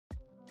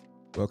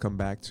Welcome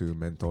back to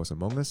Mentors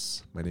Among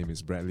Us. My name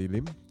is Bradley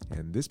Lim,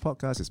 and this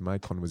podcast is my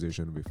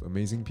conversation with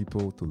amazing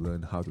people to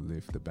learn how to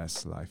live the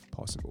best life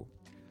possible.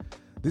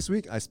 This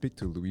week, I speak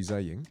to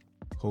Luisa Yeng,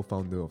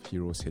 co-founder of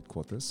Heroes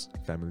Headquarters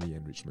Family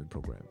Enrichment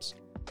Programs.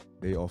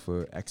 They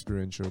offer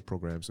experiential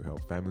programs to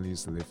help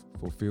families live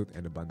fulfilled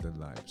and abundant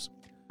lives.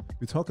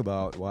 We talk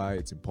about why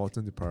it's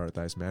important to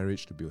prioritize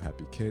marriage to build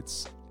happy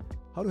kids,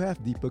 how to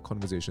have deeper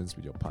conversations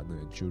with your partner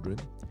and children,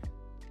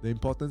 the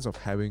importance of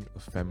having a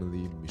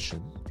family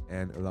mission,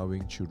 and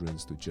allowing children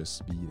to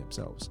just be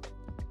themselves.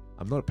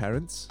 I'm not a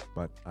parent,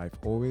 but I've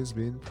always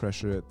been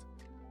pressured,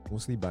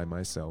 mostly by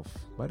myself,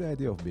 by the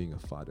idea of being a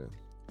father.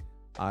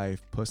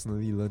 I've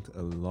personally learned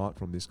a lot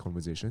from this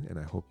conversation, and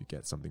I hope you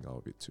get something out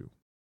of it too.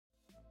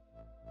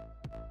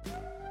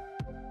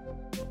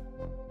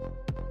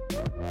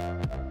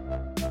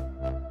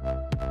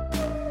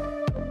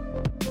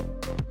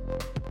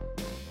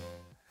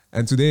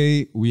 And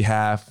today we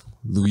have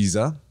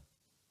Luisa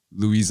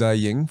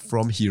Yeng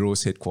from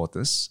Heroes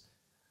Headquarters,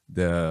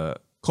 the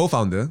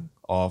co-founder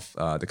of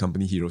the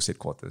company Heroes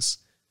Headquarters.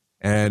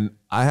 And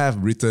I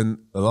have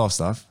written a lot of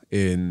stuff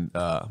in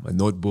my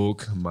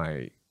notebook,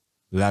 my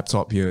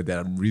laptop here that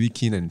I'm really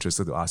keen and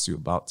interested to ask you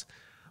about.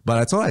 But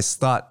I thought I'd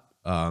start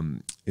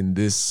in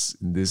this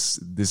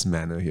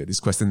manner here, this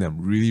question that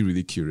I'm really,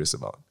 really curious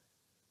about.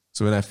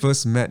 So when I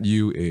first met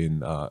you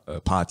in a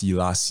party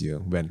last year,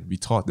 when we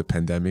thought the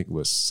pandemic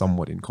was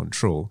somewhat in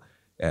control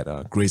at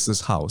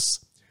Grace's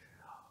house,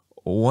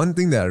 one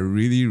thing that I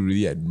really,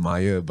 really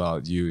admire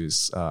about you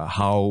is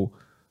how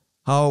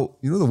the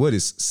word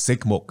is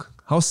sekmok,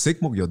 how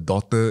sekmok your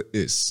daughter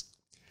is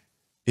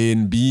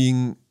in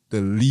being the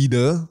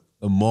leader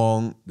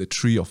among the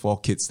 3 or 4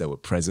 kids that were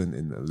present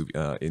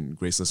in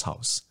Grace's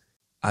house.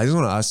 I just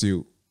want to ask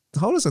you,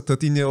 how does a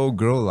 13-year-old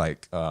girl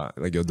like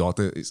your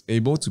daughter is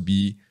able to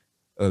be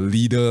a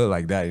leader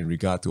like that in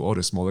regard to all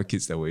the smaller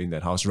kids that were in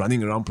that house,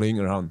 running around, playing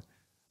around,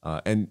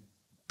 and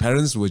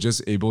parents were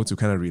just able to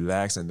kind of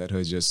relax and let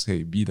her just,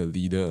 be the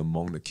leader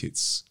among the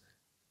kids?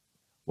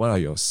 What are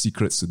your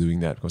secrets to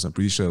doing that? Because I'm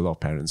pretty sure a lot of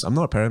parents, I'm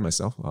not a parent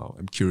myself,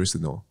 I'm curious to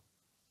know.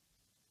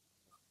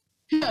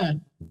 The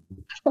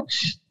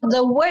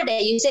word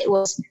that you said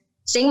was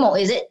Sengmo,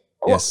 is it?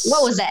 Yes.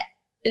 What was that?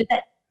 Is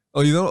that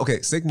Oh, okay,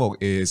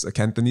 Sekmok is a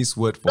Cantonese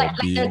word for like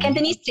being... the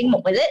Cantonese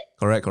Sengmo, is it?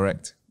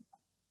 Correct.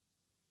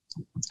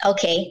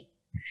 Okay.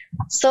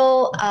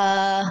 So,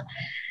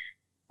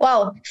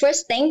 wow,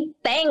 first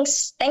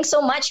thanks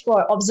so much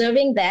for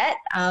observing that.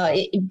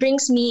 It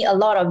brings me a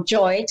lot of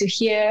joy to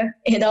hear,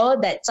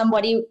 that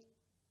somebody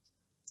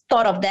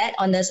thought of that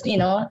on this,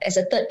 as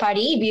a third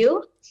party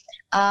view.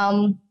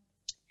 I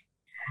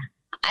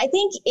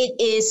think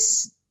it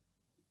is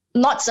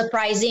not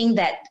surprising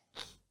that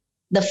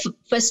the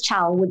first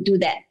child would do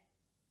that,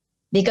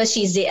 because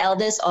she's the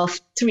eldest of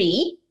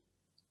 3,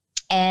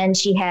 and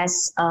she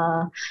has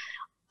a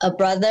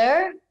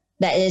brother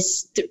that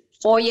is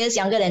 4 years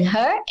younger than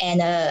her, and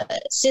a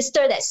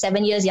sister that's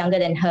 7 years younger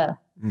than her.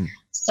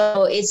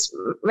 So it's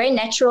very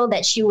natural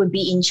that she would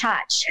be in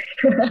charge.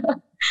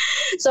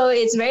 So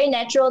it's very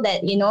natural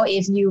that,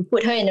 if you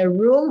put her in a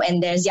room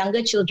and there's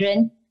younger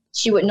children,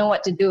 she would know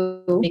what to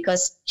do,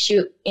 because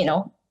she,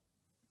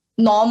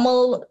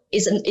 normal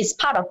is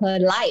part of her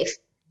life.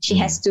 She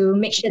has to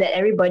make sure that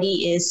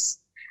everybody is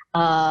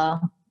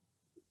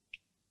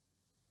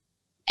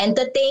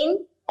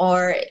entertained,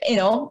 or,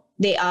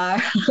 they are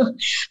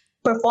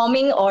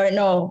performing or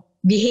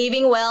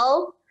behaving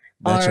well,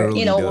 Natural or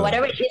leader.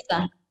 Whatever it is.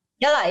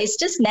 It's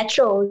just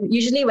natural.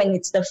 Usually when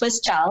it's the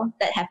first child,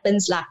 that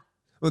happens .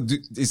 Well,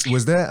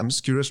 was there, I'm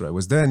just curious, right?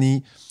 Was there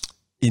any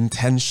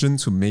intention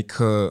to make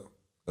her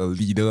a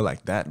leader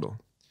like that though?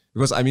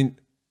 Because I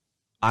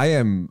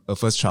am a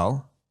first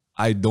child.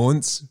 I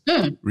don't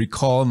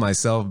recall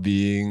myself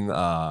being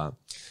like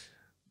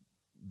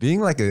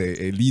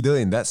a leader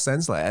in that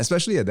sense, like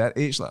especially at that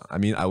age.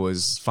 I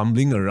was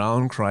fumbling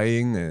around,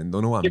 crying, and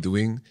don't know what I'm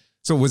doing.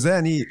 So was there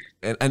any,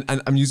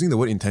 and I'm using the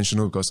word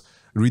intentional because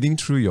reading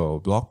through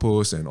your blog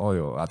posts and all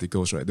your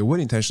articles, right, the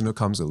word intentional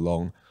comes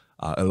along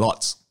a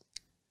lot.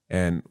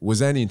 And was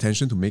there any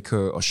intention to make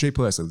her or shape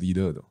her as a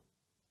leader though,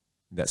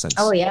 in that sense?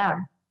 Oh yeah,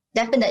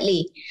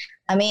 definitely.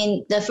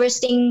 The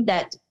first thing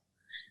that,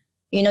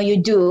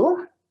 you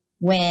do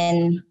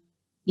when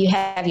you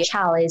have your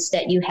child is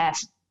that you have,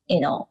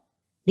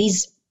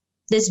 this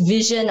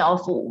vision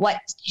of what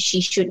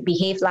she should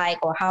behave like,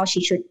 or how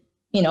she should,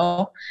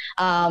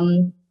 how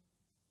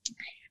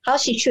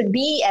she should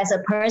be as a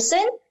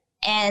person.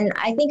 And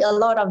I think a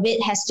lot of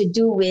it has to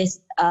do with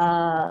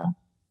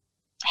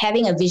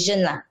having a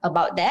vision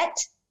about that,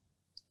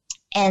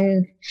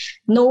 and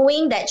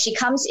knowing that she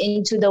comes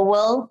into the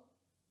world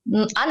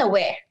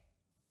unaware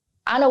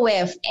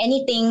of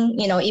anything,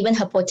 even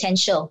her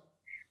potential.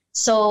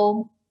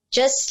 So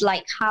just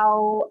like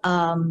how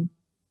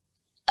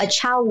a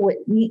child would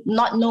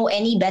not know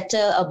any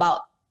better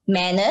about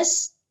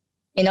manners,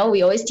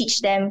 we always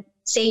teach them,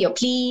 say your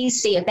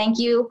please, say your thank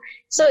you.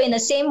 So in the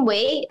same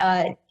way,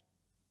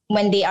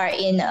 when they are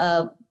in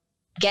a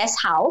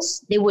guest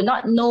house, they would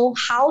not know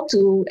how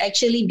to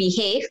actually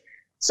behave.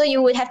 So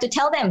you would have to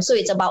tell them. So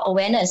it's about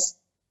awareness.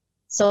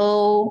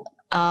 So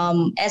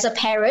as a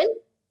parent,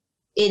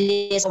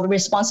 it is our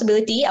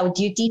responsibility, our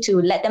duty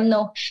to let them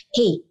know,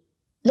 hey,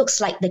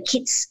 looks like the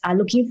kids are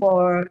looking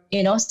for,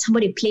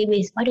 somebody to play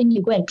with. Why don't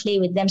you go and play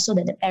with them so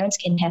that the parents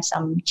can have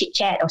some chit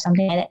chat or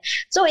something like that?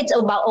 So it's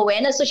about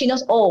awareness. So she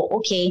knows, oh,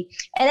 okay.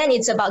 And then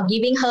it's about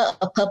giving her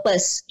a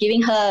purpose,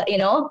 giving her,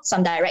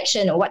 some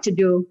direction or what to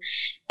do.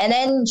 And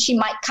then she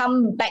might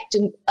come back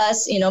to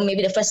us,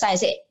 maybe the first time and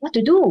say, what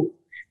to do?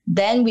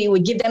 Then we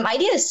would give them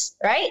ideas,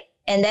 right?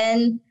 And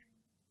then,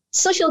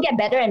 so she'll get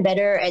better and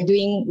better at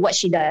doing what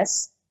she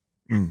does.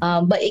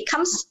 But it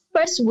comes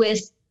first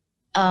with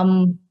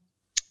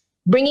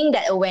bringing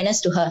that awareness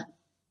to her,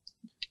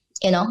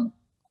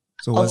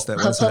 So once that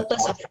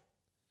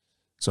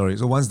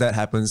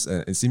happens,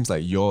 it seems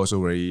like you're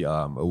also very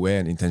aware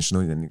and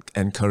intentional in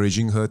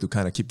encouraging her to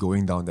kind of keep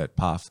going down that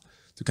path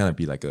to kind of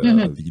be like a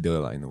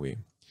leader in a way.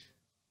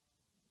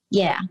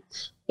 Yeah.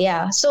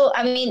 So,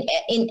 I mean,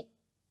 in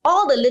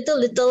all the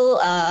little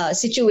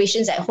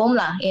situations at home,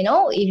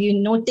 if you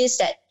notice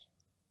that,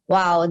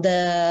 wow,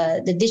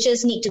 the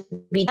dishes need to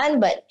be done,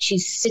 but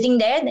she's sitting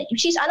there,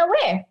 she's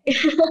unaware.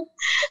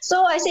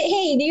 So I say,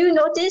 hey, do you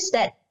notice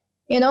that,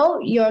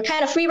 you're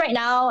kind of free right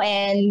now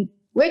and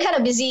we're kind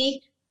of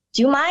busy.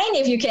 Do you mind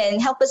if you can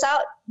help us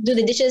out, do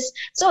the dishes?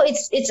 So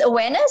it's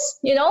awareness,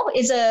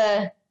 it's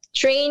a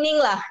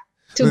training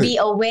to be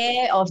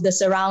aware of the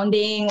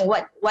surrounding,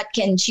 what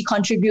can she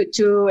contribute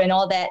to and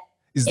all that.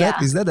 Is that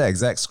the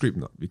exact script?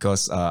 No?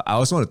 Because I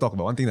also want to talk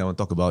about, one thing that I want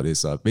to talk about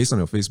is based on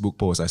your Facebook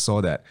post, I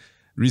saw that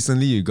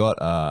recently you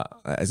got, I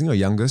think your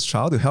youngest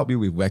child to help you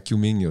with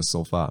vacuuming your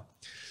sofa.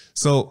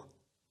 So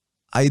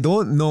I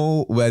don't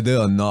know whether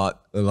or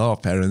not a lot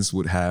of parents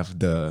would have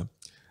the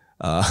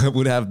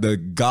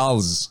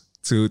gals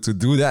to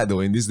do that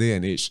though in this day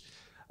and age.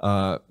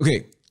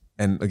 Okay,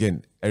 and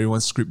again,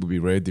 everyone's script will be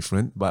very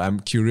different, but I'm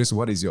curious,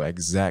 what is your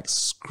exact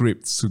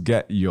script to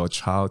get your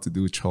child to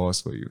do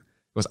chores for you?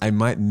 Because I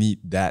might need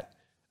that.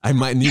 I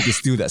might need to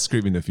steal that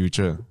script in the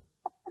future.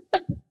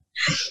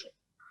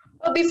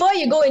 But before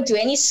you go into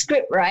any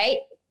script, right?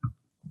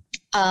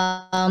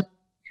 I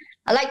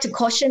like to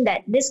caution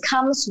that this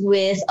comes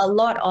with a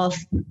lot of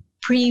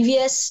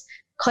previous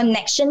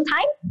connection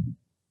time.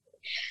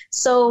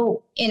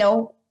 So,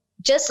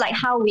 just like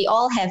how we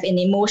all have an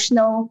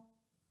emotional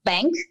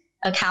bank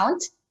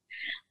account,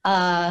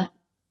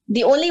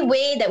 the only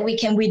way that we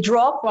can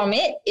withdraw from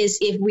it is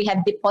if we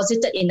have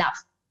deposited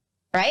enough,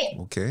 right?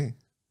 Okay.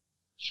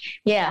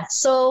 Yeah.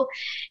 So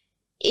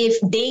if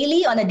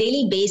on a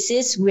daily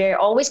basis, we're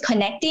always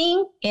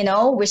connecting,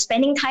 we're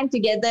spending time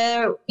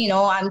together,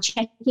 I'm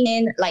checking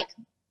in, like,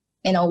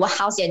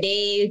 how's your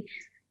day,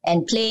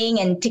 and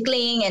playing and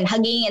tickling and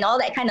hugging and all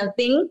that kind of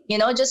thing,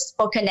 just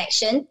for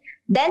connection,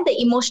 then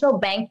the emotional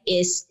bank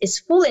is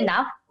full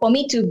enough for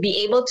me to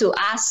be able to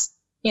ask,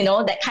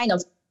 that kind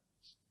of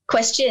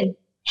question.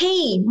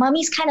 Hey,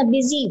 mommy's kind of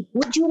busy.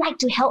 Would you like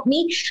to help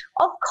me?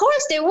 Of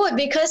course they would,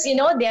 because,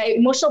 their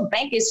emotional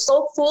bank is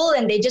so full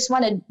and they just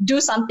want to do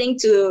something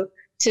to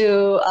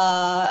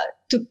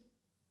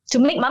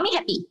make mommy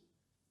happy,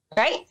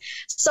 right?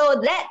 So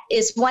that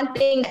is one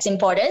thing that's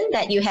important,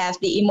 that you have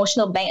the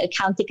emotional bank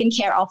account taken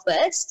care of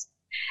first.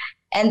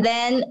 And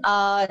then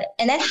how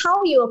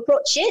you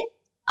approach it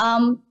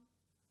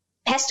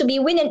has to be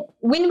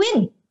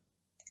win-win.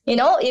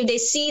 If they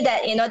see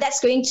that, that's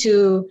going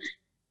to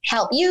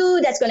help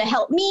you, that's going to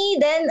help me,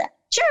 then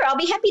sure, I'll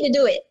be happy to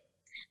do it.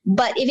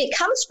 But if it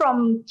comes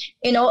from,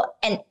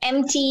 an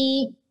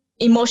empty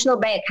emotional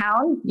bank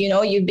account,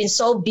 you've been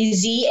so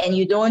busy and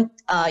you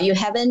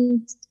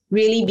haven't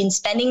really been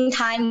spending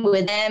time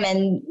with them,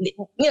 and,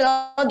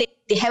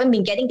 they haven't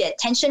been getting the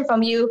attention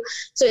from you.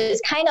 So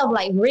it's kind of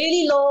like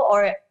really low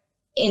or,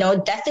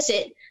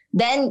 deficit,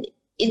 then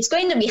it's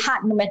going to be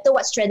hard no matter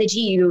what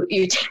strategy you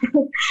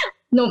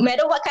no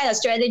matter what kind of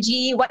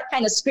strategy, what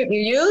kind of script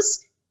you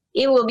use,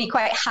 it will be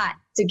quite hard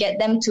to get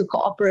them to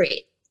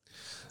cooperate.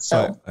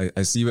 So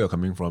I see where you're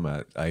coming from.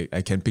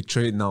 I can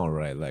picture it now,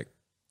 right? Like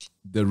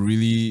the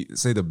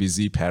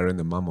busy parent,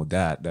 the mom or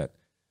dad that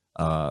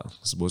I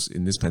suppose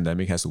in this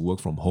pandemic has to work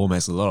from home,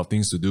 has a lot of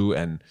things to do,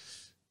 and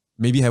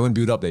maybe haven't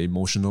built up the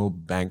emotional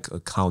bank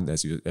account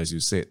as you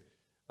said.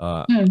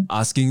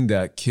 Asking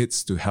their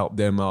kids to help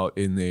them out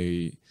in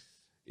a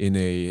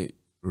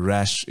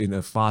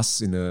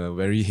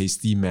very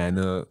hasty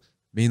manner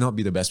may not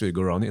be the best way to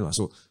go around it.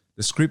 So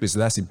the script is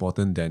less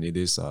important than it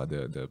is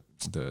the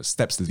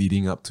steps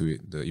leading up to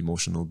it, the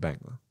emotional bank.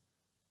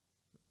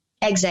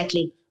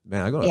 Exactly.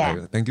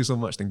 Man, thank you so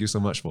much. Thank you so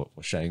much for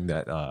sharing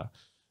that.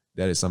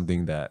 That is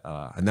something that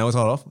I never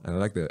thought of, and I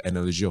like the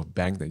analogy of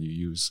bank that you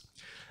use.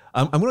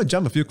 I'm going to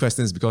jump a few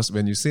questions because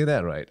when you say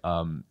that, right,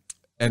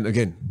 and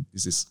again,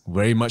 this is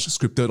very much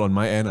scripted on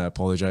my end. I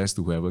apologize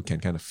to whoever can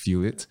kind of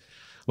feel it.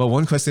 But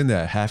one question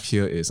that I have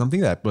here is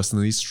something that I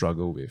personally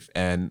struggle with.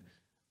 And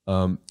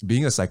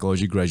being a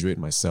psychology graduate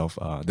myself,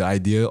 the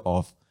idea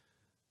of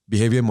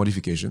behavior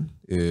modification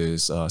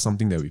is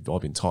something that we've all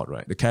been taught,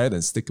 right? The carrot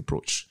and stick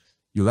approach.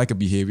 You like a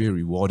behavior,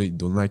 reward it. You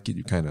don't like it,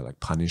 you kind of like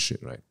punish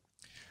it, right?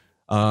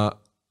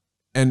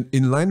 And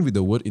in line with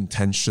the word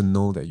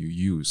intentional that you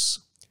use,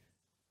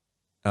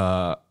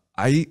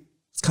 I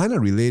kind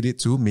of relate it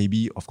to,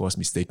 maybe, of course,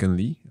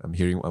 mistakenly. I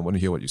want to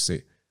hear what you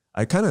say.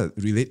 I kind of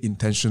relate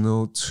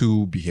intentional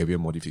to behavior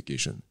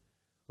modification.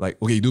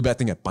 Like, okay, you do bad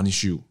thing, I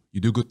punish you.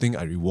 You do good thing,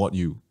 I reward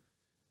you.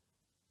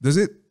 Does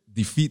it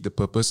defeat the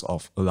purpose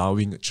of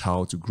allowing a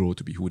child to grow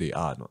to be who they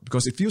are? Not?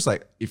 Because it feels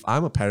like if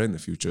I'm a parent in the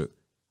future,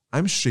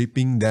 I'm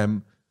shaping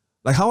them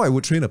like how I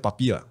would train a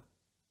puppy.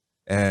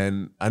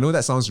 And I know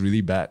that sounds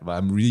really bad, but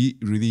I'm really,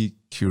 really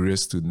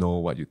curious to know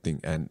what you think.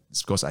 And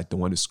it's because I don't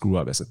want to screw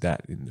up as a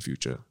dad in the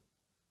future.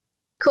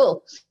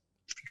 Cool.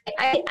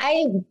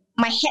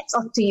 My hats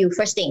off to you.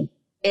 First thing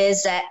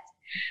is that,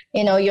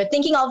 you're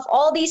thinking of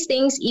all these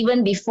things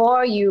even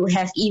before you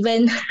have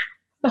even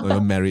Not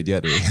even married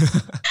yet.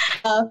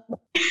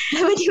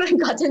 haven't even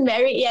gotten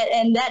married yet.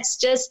 And that's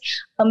just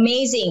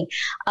amazing.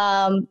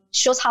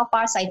 Shows how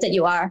far-sighted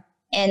you are.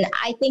 And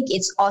I think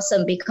it's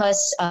awesome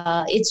because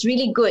it's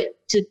really good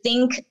to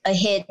think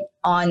ahead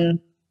on,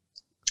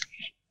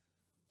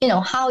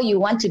 how you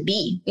want to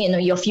be,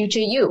 your future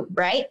you,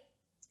 right?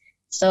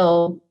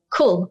 So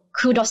cool.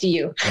 Kudos to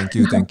you. Thank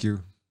you. Thank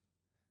you.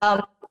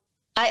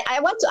 I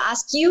want to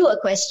ask you a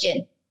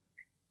question.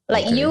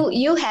 Like Okay.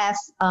 you have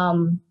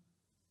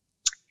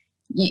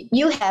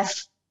you have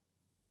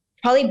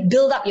probably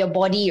built up your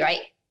body,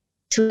 right,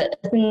 to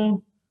a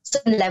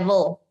certain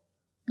level,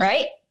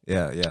 right?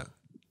 Yeah, yeah.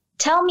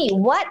 Tell me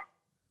what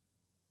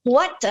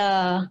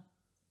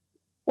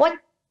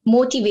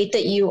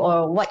motivated you,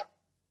 or what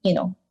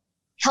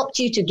helped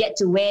you to get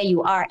to where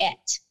you are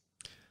at?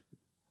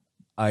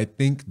 I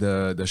think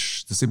the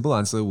simple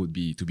answer would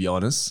be, to be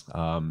honest,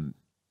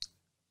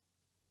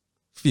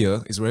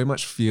 fear. Is very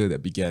much fear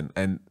that began.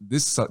 And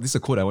this is a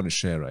quote I want to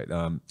share, right?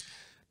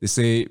 They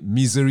say,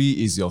 misery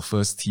is your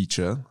first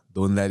teacher.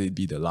 Don't let it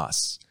be the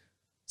last.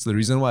 So the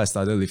reason why I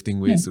started lifting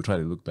weights to try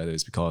to look better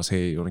is because,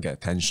 hey, you want to get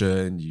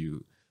attention.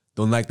 You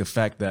don't like the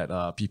fact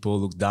that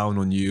people look down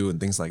on you and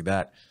things like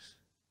that.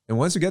 And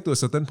once you get to a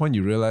certain point,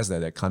 you realize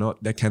that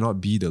that cannot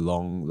be the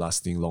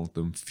long-lasting,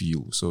 long-term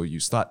feel. So you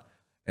start,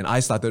 and I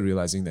started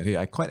realizing that, hey,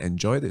 I quite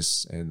enjoy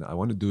this and I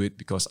want to do it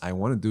because I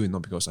want to do it,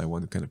 not because I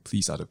want to kind of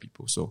please other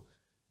people. So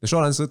the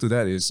short answer to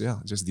that is, yeah,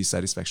 just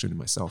dissatisfaction in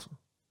myself.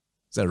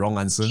 Is that a wrong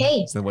answer?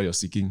 Okay. Is that what you're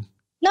seeking?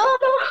 No.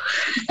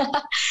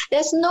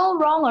 There's no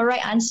wrong or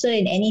right answer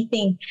in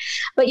anything.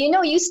 But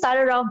you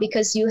started off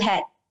because you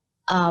had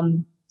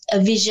a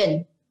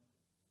vision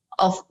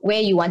of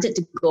where you wanted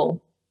to go,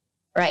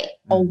 right?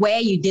 Or where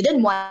you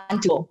didn't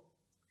want to go,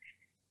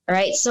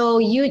 right? So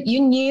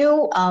you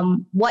knew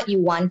what you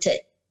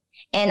wanted.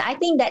 And I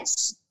think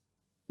that's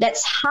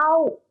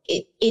how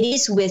it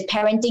is with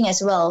parenting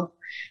as well.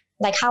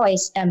 Like how I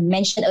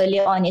mentioned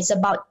earlier on, it's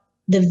about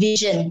the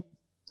vision,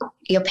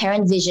 your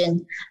parent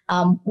vision.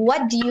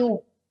 What do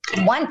you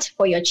want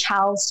for your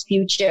child's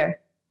future?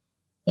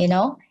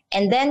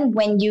 And then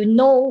when you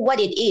know what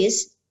it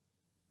is,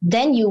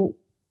 then you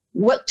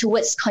work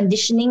towards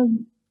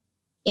conditioning,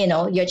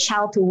 your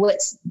child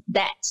towards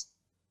that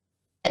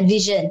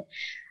vision.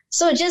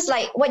 So just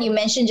like what you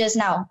mentioned just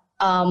now,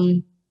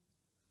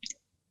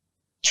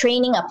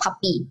 training a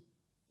puppy,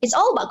 it's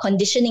all about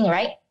conditioning,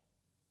 right?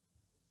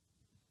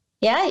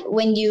 Yeah,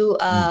 when you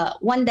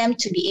want them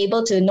to be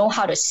able to know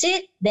how to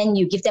sit, then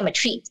you give them a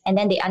treat, and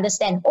then they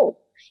understand, oh,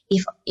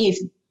 if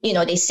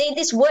they say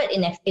this word,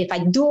 and if I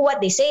do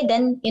what they say,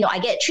 then I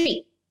get a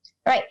treat,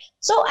 right?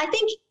 So I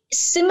think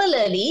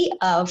similarly,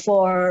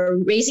 for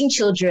raising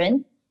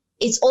children,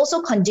 it's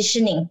also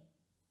conditioning,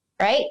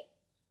 right?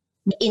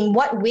 In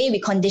what way we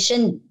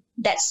condition,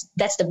 that's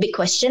the big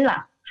question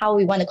lah. How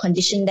we want to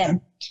condition them,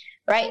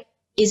 right?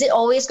 Is it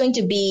always going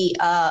to be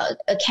a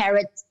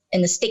carrot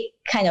and a stick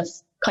kind of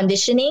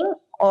conditioning,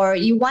 or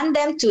you want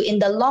them to, in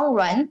the long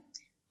run,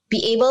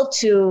 be able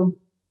to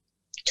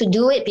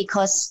do it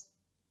because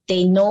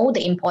they know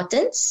the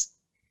importance,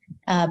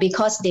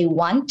 because they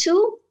want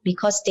to,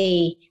 because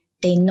they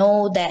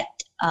know that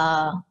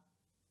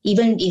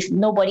even if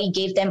nobody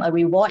gave them a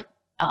reward,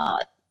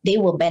 they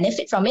will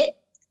benefit from it.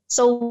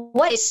 So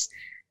what is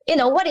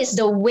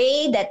the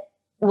way that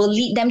will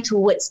lead them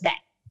towards that?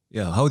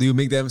 Yeah, how do you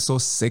make them so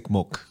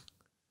sekmok?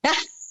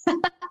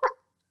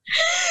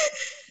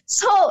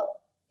 So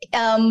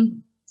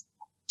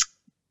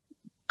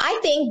I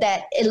think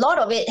that a lot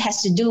of it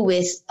has to do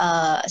with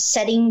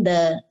setting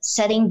the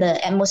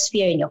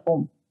atmosphere in your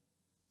home.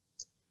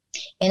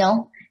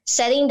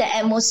 Setting the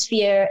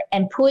atmosphere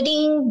and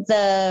putting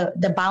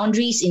the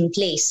boundaries in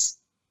place.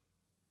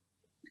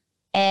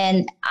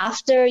 And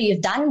after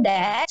you've done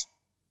that,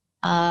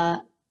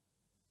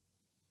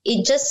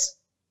 it just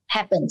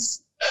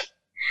happens.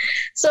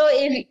 So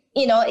if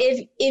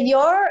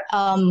your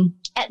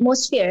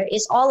atmosphere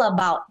is all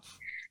about,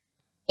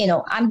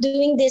 I'm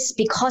doing this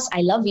because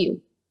I love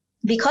you.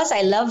 Because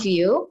I love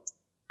you,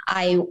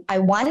 I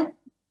want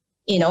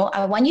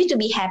I want you to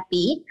be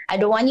happy. I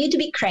don't want you to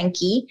be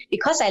cranky.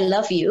 Because I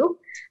love you,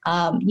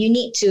 you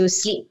need to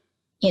sleep,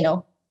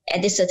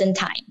 at this certain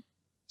time.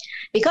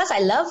 Because I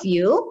love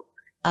you,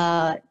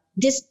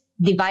 these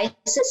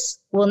devices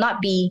will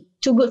not be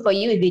too good for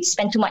you if you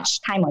spend too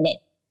much time on it.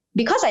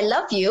 Because I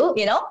love you,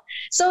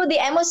 So the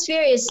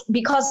atmosphere is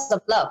because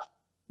of love.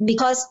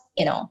 Because,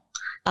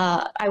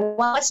 I want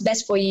what's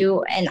best for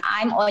you and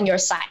I'm on your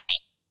side.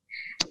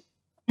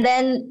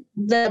 Then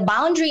the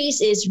boundaries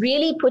is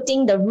really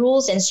putting the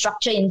rules and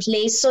structure in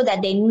place so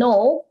that they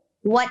know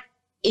what,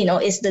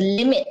 is the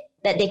limit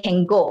that they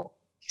can go.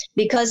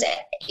 Because,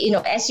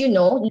 as you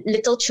know,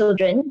 little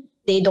children,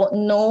 they don't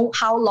know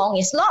how long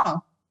is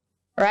long,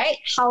 right?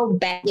 How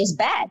bad is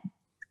bad.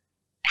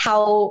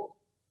 How,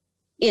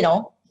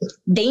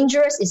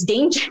 dangerous is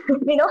dangerous,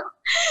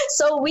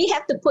 So we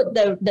have to put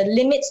the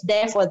limits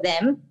there for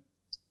them.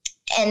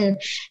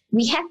 And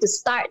we have to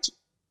start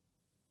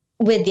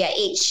with their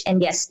age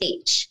and their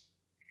stage.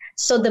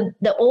 So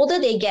the older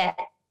they get,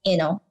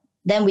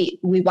 then we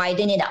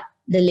widen it up,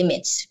 the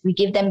limits. We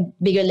give them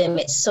bigger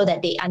limits so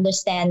that they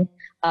understand,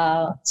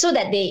 so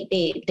that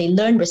they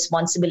learn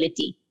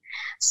responsibility.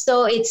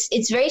 So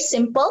it's very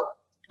simple.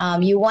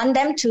 You want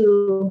them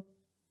to,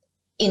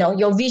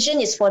 your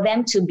vision is for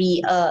them to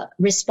be a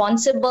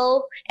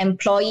responsible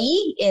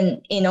employee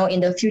in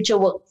the future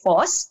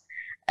workforce.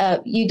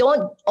 You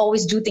don't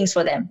always do things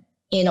for them.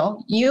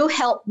 You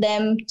help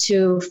them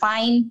to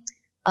find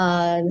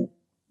the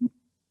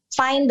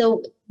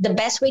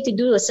best way to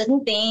do a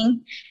certain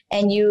thing,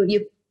 and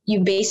you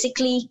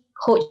basically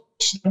coach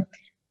them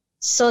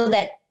so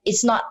that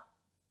it's not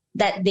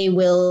that they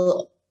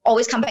will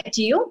always come back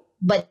to you,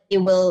 but they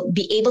will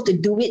be able to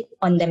do it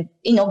on them,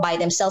 by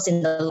themselves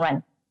in the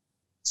run.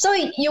 So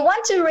you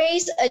want to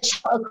raise a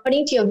child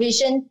according to your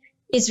vision.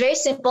 It's very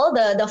simple.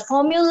 The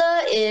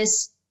formula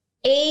is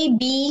A,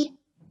 B,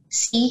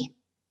 C,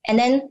 and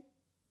then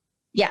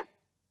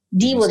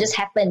D will just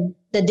happen,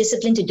 the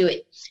discipline to do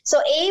it. So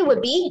A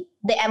would be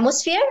the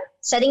atmosphere,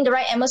 setting the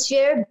right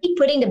atmosphere, B,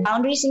 putting the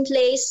boundaries in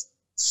place,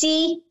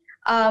 C,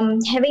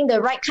 having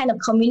the right kind of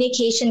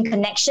communication,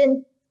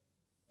 connection,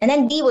 and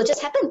then D will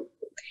just happen.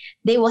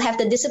 They will have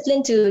the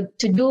discipline to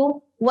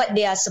do what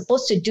they are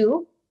supposed to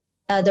do,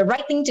 the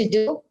right thing to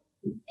do,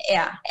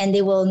 and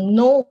they will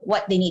know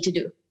what they need to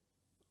do.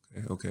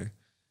 Okay.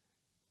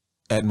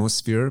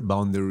 Atmosphere,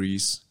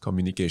 boundaries,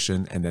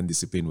 communication, and then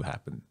discipline will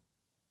happen.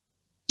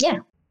 Yeah.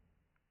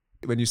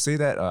 When you say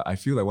that, I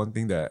feel like one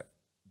thing that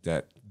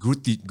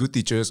good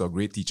teachers or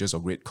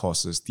great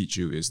courses teach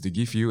you is to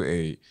give you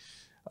a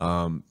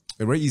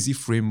very easy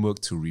framework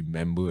to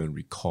remember and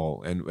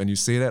recall. And when you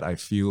say that, I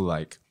feel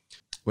like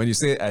when you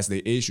say as they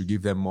age, you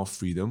give them more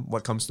freedom.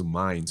 What comes to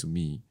mind to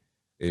me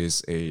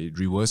is a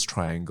reverse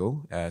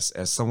triangle. As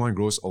someone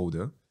grows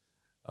older,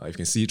 you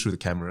can see through the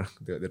camera,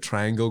 the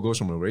triangle goes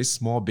from a very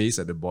small base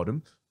at the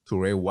bottom to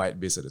a very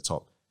wide base at the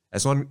top.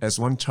 As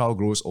one child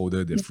grows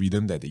older, the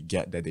freedom that they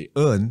get, that they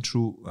earn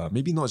through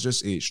maybe not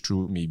just age,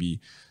 through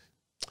maybe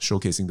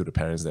showcasing to the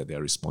parents that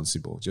they're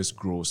responsible, just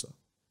grows.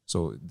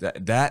 So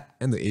that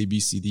and the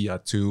ABCD are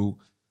two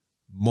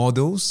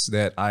models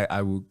that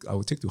I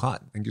will take to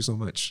heart. Thank you so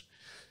much.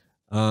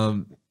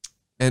 And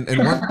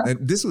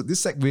this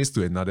segues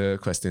to another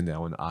question that I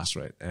want to ask,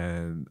 right?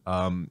 And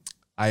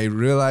I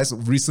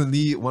realized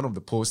recently one of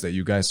the posts that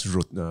you guys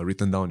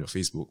written down on your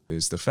Facebook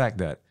is the fact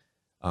that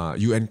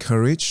you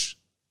encourage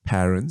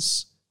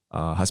parents,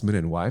 husband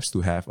and wives,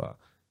 to have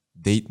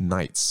date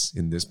nights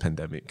in this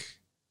pandemic.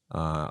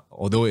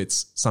 Although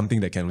it's something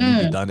that can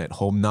only be done at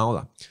home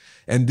now.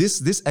 And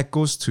this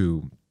echoes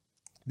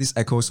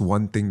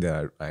one thing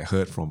that I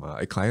heard from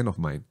a client of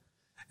mine.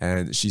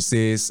 And she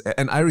says,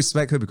 and I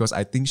respect her because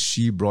I think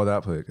she brought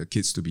up her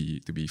kids to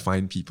be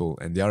fine people,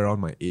 and they're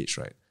around my age,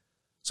 right?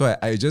 So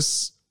I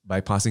just,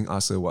 by passing,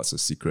 asked her what's the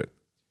secret.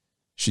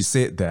 She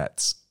said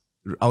that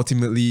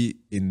ultimately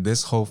in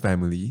this whole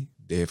family,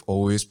 they have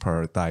always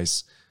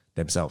prioritized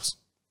themselves.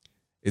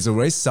 It's a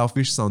very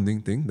selfish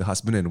sounding thing. The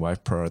husband and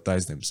wife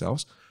prioritize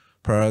themselves,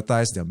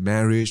 prioritize their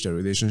marriage, their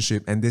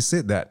relationship. And they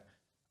said that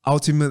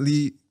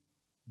ultimately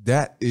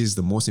that is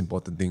the most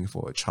important thing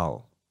for a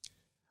child.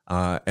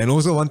 And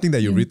also one thing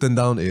that you've written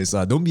down is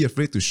don't be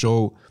afraid to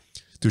show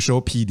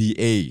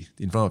PDA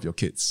in front of your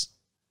kids,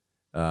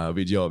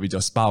 with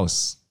your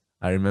spouse.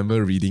 I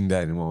remember reading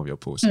that in one of your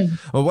posts.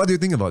 Well, what do you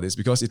think about this?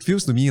 Because it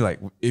feels to me like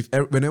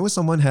whenever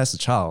someone has a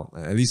child,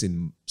 at least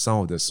in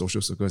some of the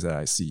social circles that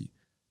I see,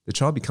 the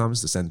child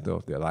becomes the center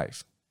of their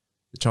life.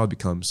 The child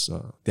becomes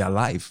their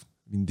life.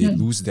 I mean, they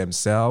lose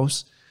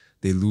themselves.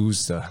 They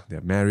lose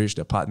their marriage,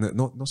 their partner.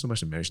 Not so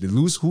much the marriage. They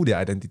lose who their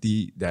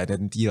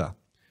identity are.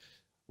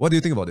 What do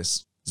you think about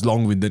this? It's a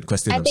long-winded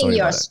question. I think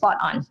you're spot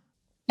on.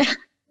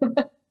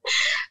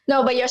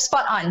 No, but you're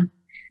spot on.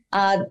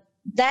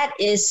 That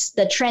is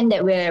the trend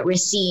that we're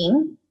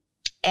seeing.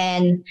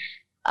 And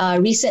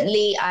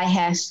recently I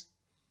have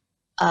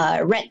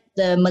read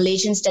the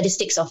Malaysian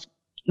statistics of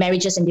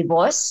marriages and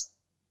divorce.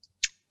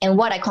 And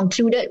what I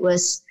concluded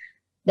was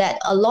that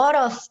a lot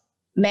of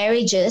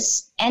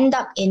marriages end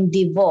up in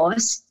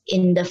divorce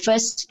in the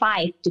first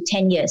 5 to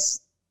 10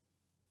 years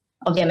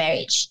of their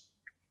marriage.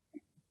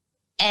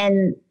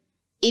 And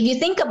if you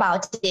think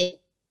about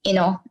it,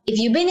 if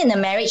you've been in a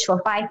marriage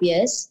for 5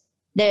 years,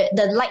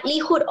 the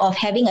likelihood of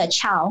having a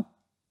child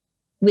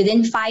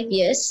within 5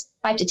 years,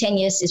 5 to 10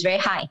 years, is very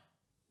high.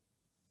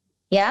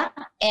 Yeah.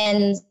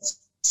 And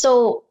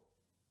so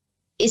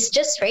it's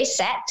just very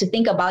sad to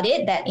think about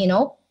it that,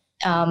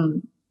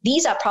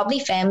 these are probably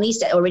families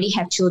that already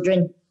have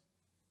children,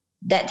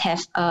 that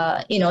have,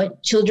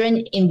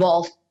 children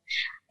involved,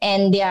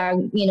 and they are,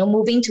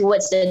 moving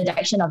towards the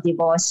direction of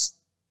divorce.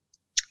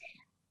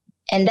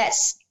 And that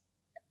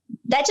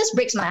just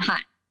breaks my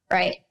heart,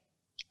 right?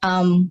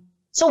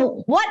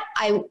 So what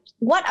I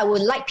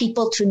would like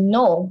people to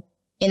know,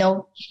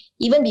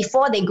 even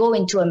before they go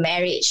into a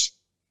marriage,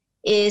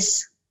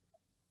 is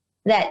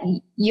that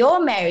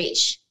your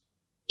marriage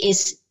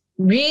is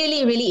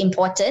really, really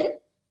important.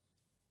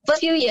 For a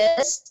few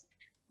years,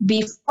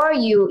 before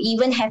you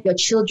even have your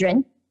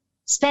children,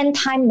 spend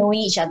time knowing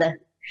each other.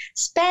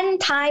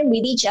 Spend time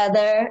with each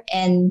other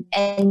and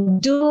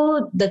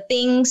do the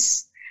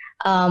things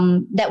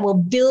that will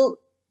build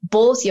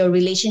both your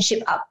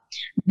relationship up,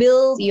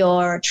 build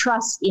your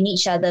trust in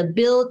each other,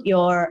 build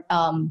your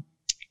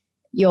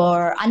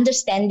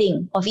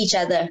understanding of each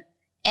other.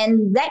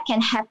 And that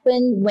can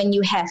happen when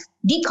you have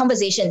deep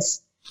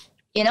conversations,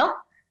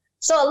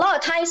 So a lot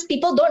of times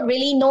people don't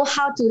really know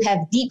how to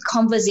have deep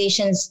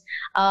conversations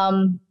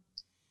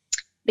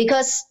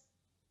because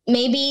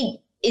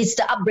maybe it's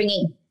the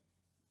upbringing.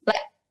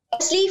 Like,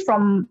 honestly,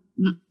 from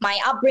my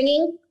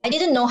upbringing, I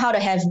didn't know how to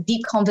have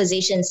deep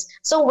conversations.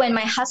 So when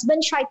my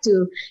husband tried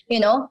to,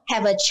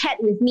 have a chat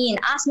with me and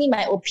ask me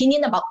my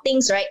opinion about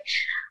things, right,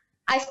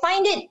 I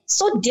find it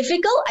so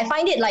difficult. I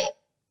find it like,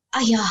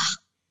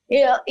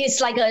 it's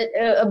like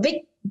a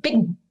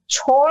big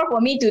chore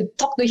for me to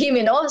talk to him,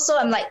 So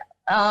I'm like,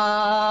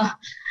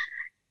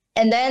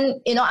 and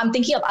then, I'm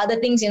thinking of other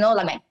things,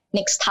 like my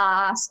next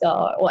task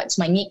or what's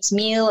my next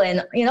meal and,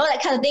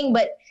 that kind of thing.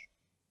 But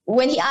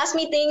when he asks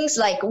me things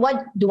like,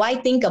 what do I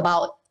think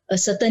about a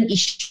certain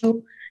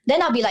issue?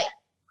 Then I'll be like,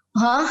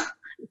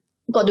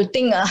 got to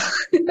think.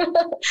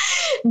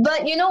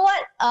 But you know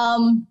what?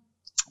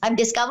 I've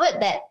discovered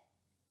that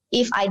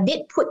if I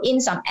did put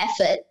in some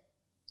effort,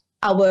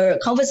 our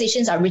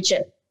conversations are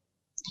richer.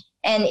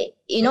 And,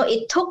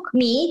 it took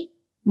me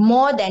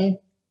more than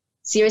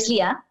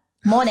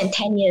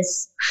 10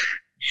 years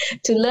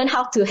to learn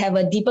how to have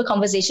a deeper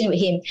conversation with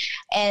him.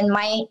 And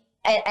I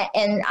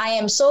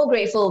am so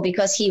grateful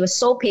because he was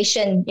so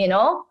patient,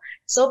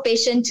 so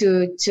patient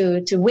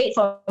to wait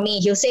for me.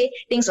 He'll say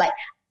things like,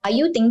 are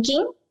you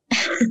thinking?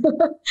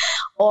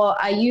 Or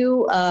are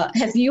you,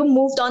 have you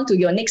moved on to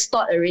your next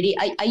thought already?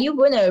 Are you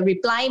going to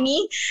reply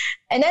me?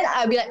 And then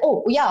I'll be like,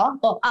 oh, yeah.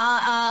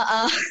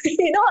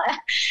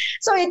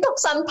 So it took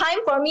some time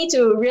for me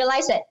to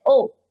realize that,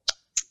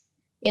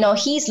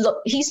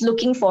 he's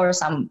looking for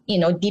some,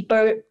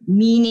 deeper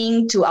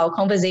meaning to our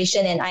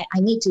conversation, and I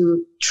need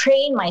to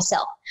train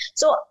myself.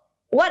 So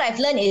what I've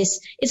learned is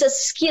it's a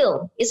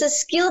skill. It's a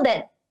skill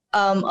that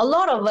a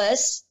lot of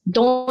us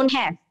don't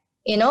have,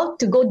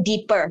 to go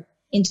deeper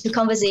into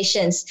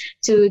conversations,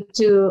 to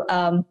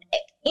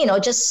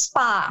just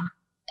spar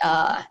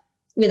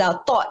with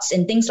our thoughts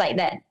and things like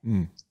that.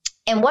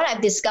 And what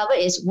I've discovered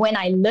is when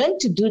I learned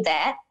to do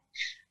that,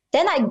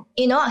 then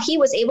he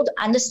was able to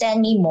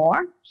understand me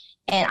more,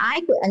 and I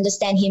could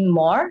understand him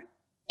more,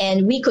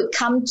 and we could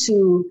come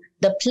to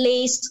the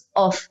place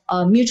of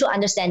mutual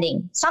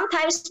understanding.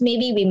 Sometimes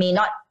maybe we may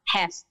not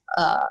have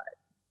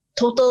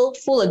total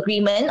full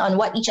agreement on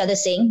what each other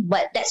is saying,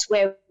 but that's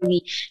where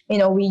we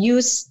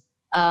use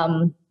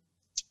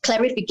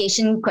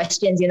clarification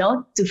questions,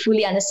 to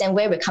fully understand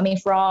where we're coming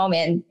from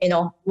and,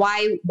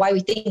 why we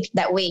think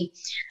that way.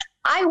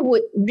 I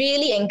would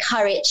really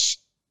encourage,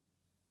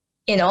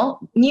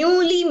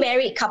 newly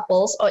married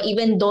couples or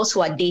even those who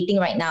are dating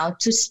right now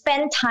to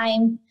spend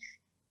time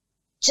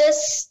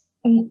just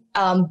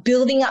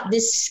building up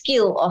this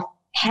skill of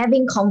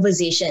having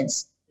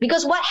conversations.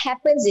 Because what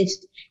happens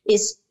is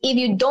if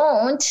you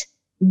don't,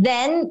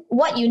 then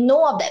what you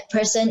know of that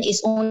person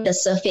is only the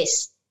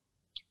surface.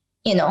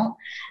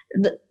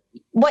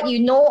 What you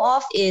know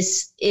of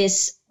is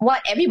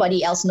what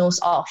everybody else knows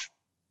of,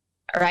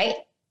 right?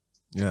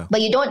 Yeah.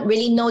 But you don't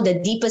really know the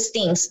deepest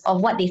things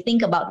of what they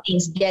think about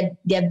things, their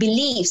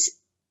beliefs,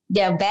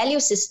 their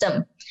value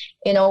system,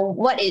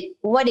 what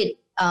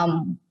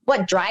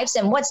drives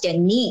them, what's their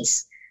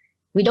needs.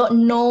 We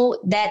don't know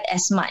that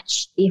as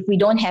much if we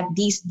don't have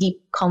these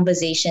deep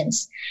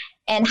conversations.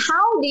 And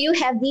how do you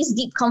have these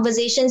deep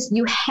conversations?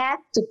 You have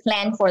to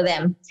plan for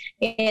them.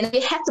 You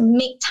have to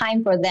make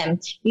time for them.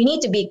 You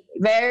need to be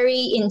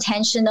very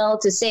intentional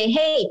to say,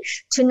 hey,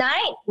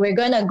 tonight we're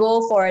going to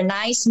go for a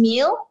nice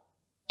meal.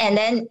 And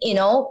then,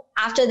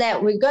 after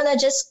that, we're going to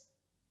just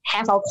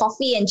have our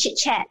coffee and chit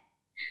chat.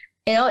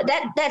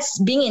 That's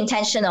being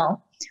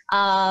intentional.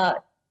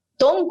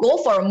 Don't go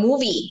for a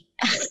movie.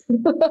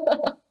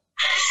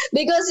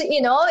 because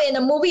in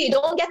a movie you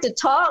don't get to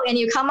talk, and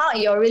you come out,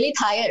 you're really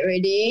tired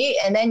already,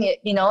 and then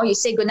you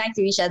say goodnight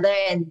to each other,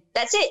 and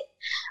that's it.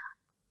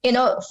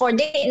 For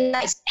date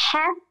nights,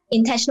 have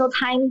intentional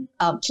time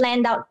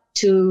planned out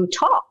to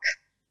talk,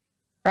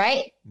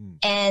 right?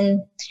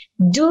 And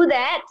do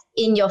that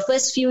in your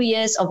first few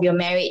years of your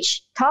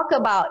marriage. Talk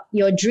about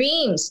your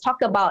dreams,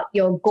 talk about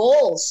your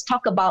goals,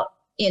 talk about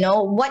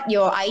what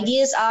your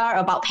ideas are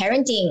about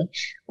parenting,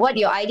 what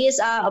your ideas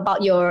are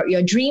about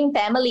your dream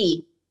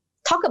family.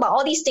 Talk about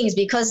all these things,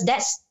 because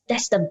that's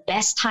the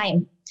best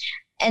time.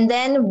 And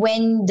then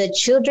when the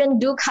children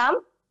do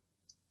come,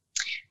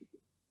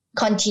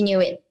 continue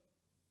it.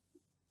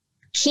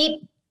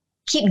 Keep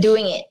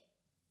doing it.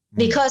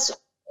 Because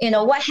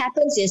what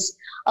happens is,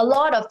 a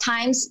lot of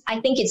times, I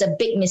think it's a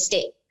big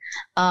mistake.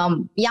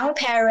 Young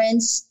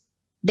parents,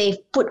 they've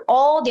put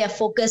all their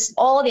focus,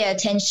 all their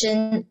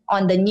attention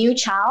on the new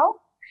child,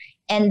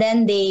 and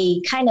then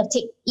they kind of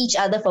take each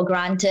other for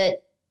granted.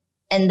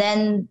 And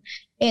then,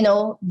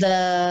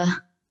 the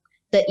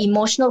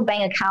emotional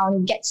bank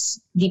account gets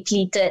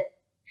depleted.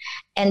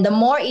 And the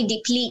more it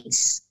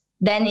depletes,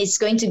 then it's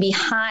going to be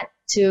hard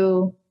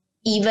to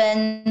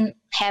even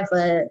have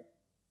a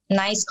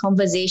nice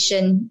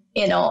conversation,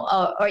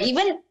 or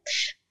even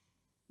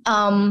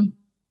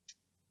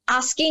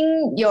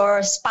asking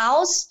your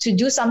spouse to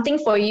do something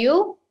for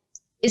you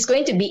is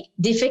going to be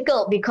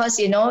difficult, because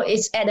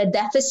it's at a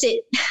deficit.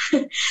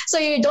 So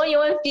you don't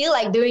even feel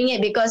like doing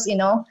it, because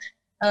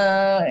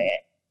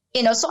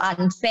so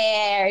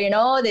unfair.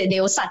 They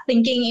will start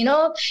thinking,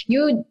 you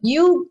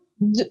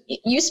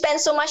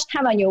spend so much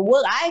time on your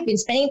work. I've been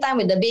spending time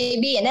with the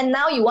baby, and then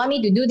now you want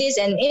me to do this,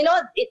 and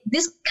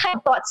this kind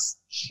of thoughts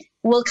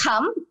will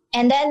come,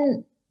 and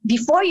then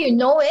before you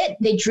know it,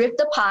 they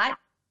drift apart.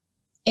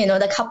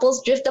 The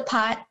couples drift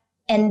apart,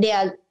 and they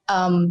are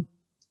in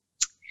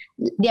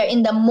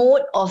the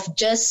mode of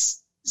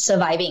just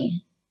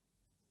surviving.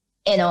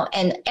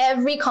 And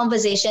every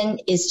conversation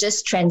is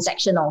just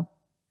transactional.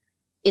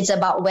 It's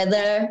about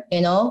whether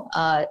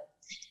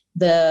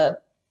the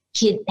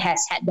kid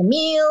has had the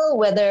meal,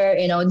 whether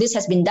this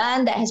has been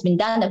done, that has been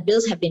done, the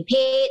bills have been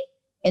paid.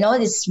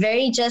 It's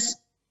very just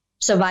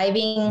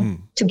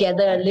surviving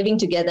together, living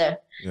together.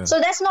 Yeah. So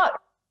that's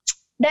not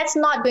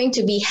going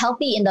to be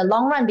healthy in the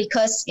long run,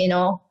 because you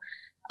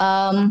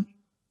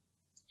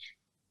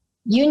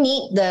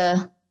need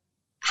the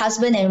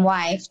husband and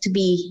wife to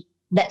be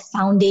that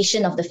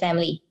foundation of the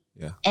family.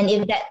 Yeah. And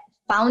if that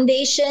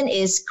foundation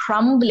is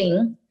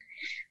crumbling,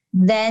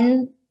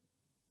 then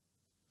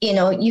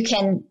you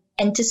can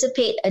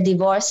anticipate a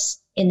divorce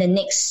in the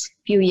next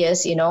few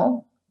years.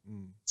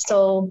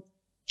 So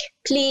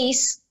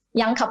please,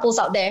 young couples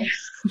out there,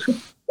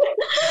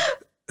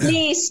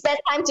 please spend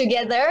time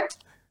together.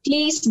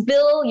 Please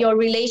build your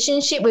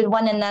relationship with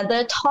one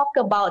another. Talk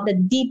about the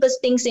deepest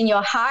things in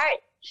your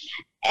heart.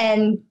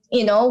 And,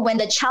 when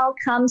the child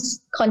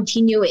comes,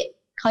 continue it.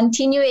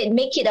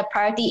 Make it a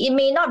priority. It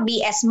may not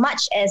be as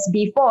much as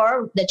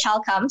before the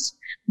child comes,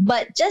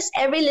 but just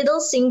every little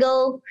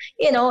single,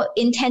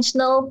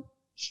 intentional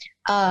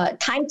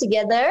time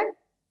together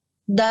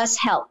does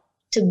help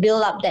to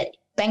build up that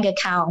bank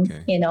account,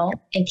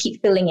 and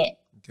keep filling it.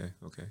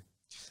 Okay.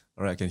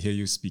 All right, I can hear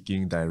you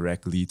speaking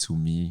directly to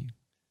me.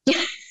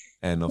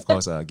 And of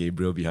course,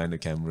 Gabriel behind the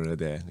camera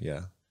there.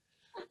 Yeah.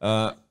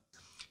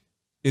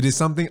 It is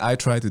something I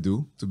try to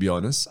do, to be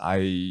honest.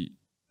 I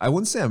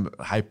wouldn't say I'm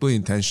hyper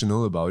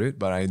intentional about it,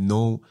 but I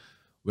know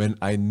when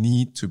I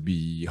need to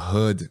be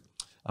heard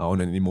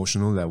on an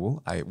emotional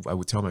level, I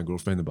would tell my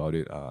girlfriend about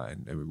it,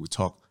 and we would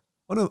talk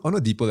on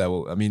a deeper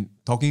level. I mean,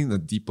 talking in a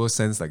deeper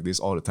sense like this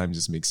all the time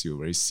just makes you a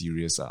very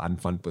serious,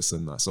 unfun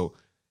person. So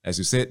as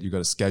you said, you got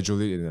to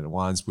schedule it in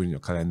advance, put it in your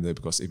calendar,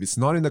 because if it's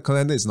not in the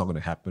calendar, it's not going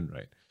to happen,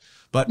 right?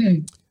 But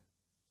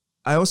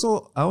I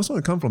also want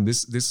to come from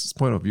this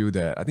point of view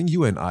that I think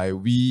you and I,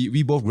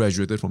 we both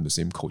graduated from the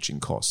same coaching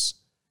course.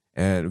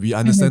 And we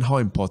understand how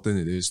important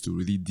it is to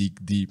really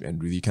dig deep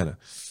and really kind of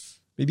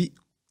maybe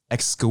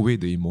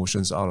excavate the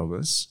emotions out of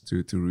us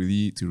to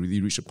really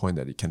reach a point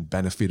that it can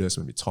benefit us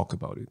when we talk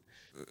about it.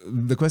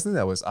 The question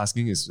that I was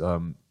asking is,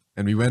 and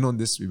we went on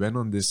this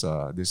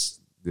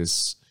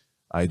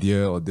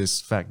idea or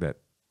this fact that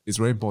it's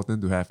very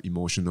important to have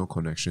emotional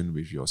connection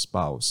with your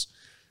spouse.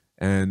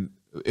 And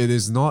it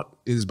is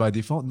by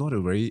default not a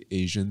very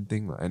Asian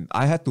thing. And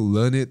I had to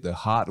learn it the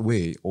hard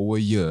way over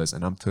years,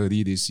 and I'm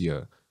 30 this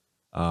year.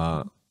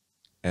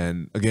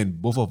 And again,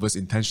 both of us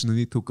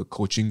intentionally took a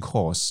coaching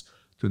course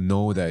to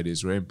know that it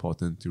is very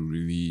important to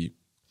really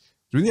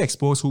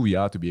expose who we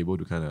are to be able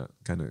to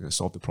kind of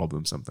solve the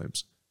problem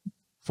sometimes.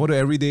 For the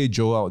everyday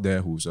Joe out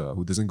there who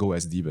doesn't go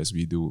as deep as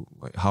we do,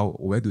 like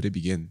where do they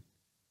begin?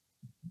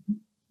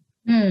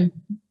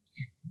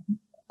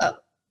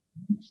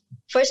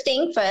 First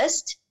thing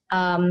first,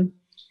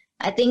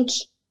 I think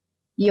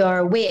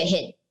you're way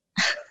ahead.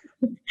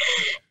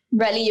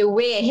 Bradley, you're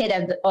way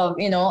ahead of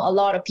a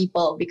lot of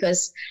people,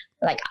 because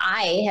like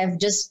I have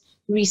just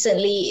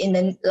recently, in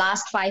the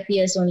last 5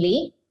 years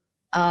only,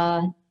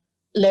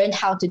 learned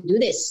how to do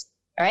this,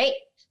 right?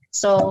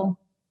 So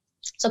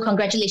So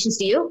congratulations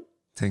to you.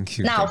 Thank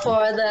you. Now, thank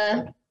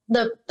you.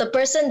 for the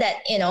person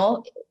that,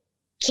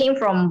 came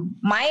from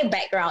my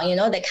background,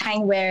 the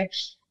kind where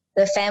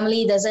the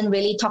family doesn't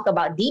really talk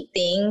about deep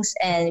things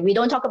and we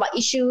don't talk about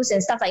issues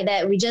and stuff like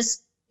that. We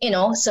just,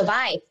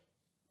 survive.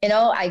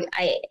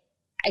 I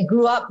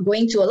grew up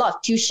going to a lot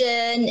of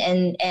tuition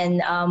and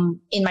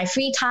in my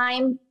free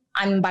time,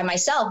 I'm by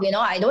myself,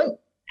 I don't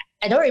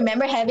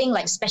remember having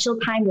like special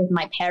time with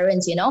my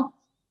parents,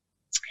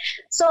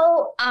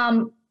 So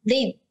I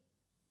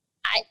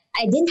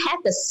didn't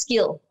have the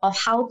skill of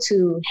how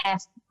to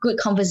have good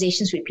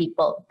conversations with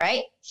people,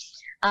 right?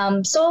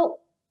 So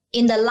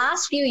in the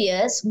last few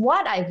years,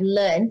 what I've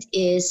learned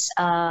is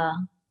I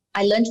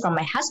learned from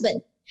my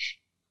husband.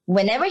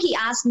 Whenever he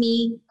asks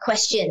me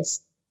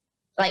questions,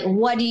 like,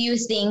 what do you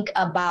think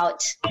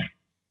about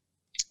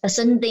a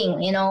certain thing?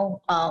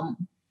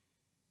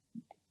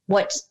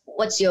 What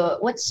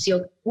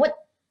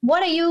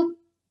are you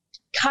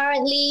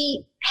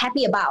currently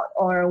happy about,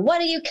 or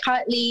what are you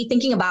currently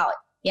thinking about?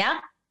 Yeah.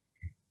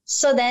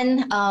 So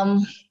then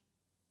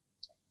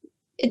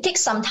it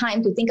takes some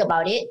time to think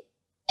about it,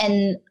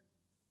 and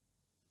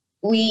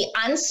we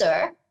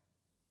answer.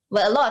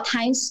 But a lot of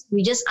times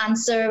we just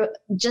answer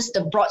just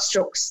the broad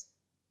strokes,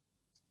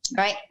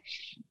 right?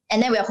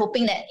 And then we're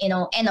hoping that,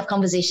 end of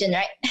conversation,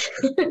 right?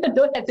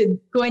 Don't have to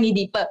go any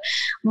deeper.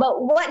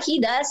 But what he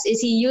does is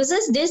he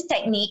uses this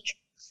technique,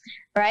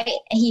 right?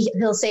 And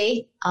he'll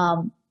say,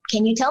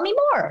 can you tell me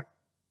more?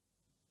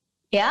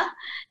 Yeah.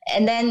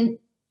 And then,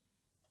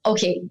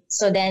 okay,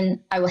 so then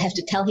I will have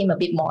to tell him a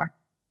bit more.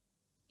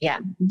 Yeah.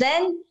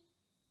 Then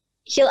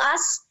he'll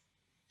ask,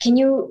 can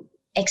you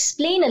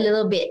explain a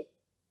little bit?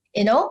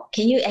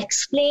 Can you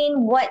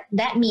explain what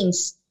that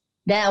means?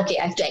 Then, okay,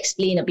 I have to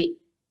explain a bit.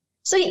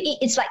 So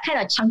it's like kind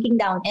of chunking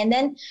down. And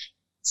then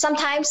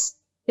sometimes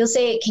he'll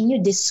say, can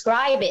you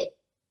describe it?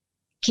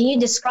 Can you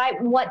describe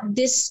what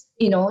this,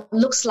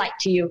 looks like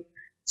to you?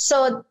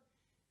 So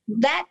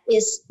that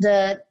is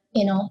the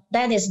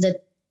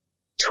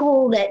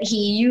tool that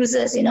he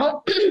uses,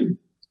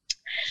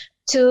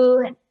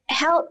 to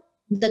help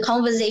the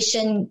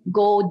conversation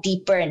go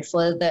deeper and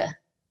further.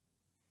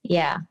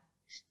 Yeah.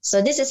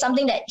 So this is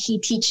something that he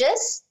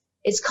teaches.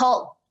 It's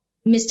called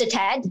Mr.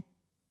 Tad.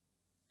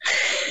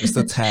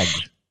 Mr. Tag.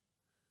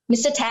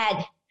 Mr.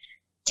 Tad,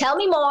 tell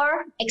me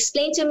more,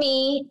 explain to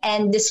me,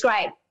 and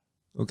describe.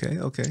 Okay.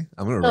 I'm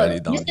going to write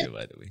it down here,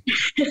 by the way.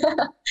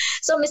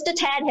 So Mr.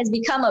 Tad has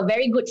become a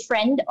very good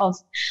friend of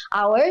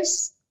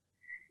ours.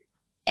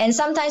 And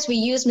sometimes we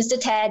use Mr.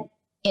 Tad,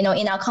 in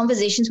our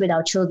conversations with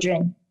our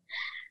children.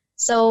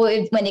 So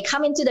when they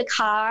come into the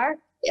car,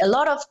 a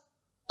lot of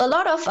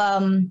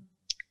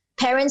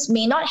parents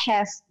may not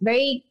have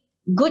very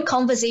good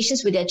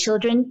conversations with their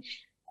children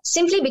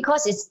simply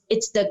because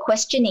it's the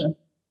questioning.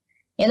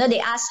 They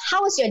ask,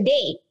 how was your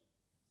day?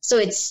 So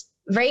it's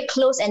very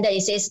close-ended.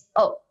 It says,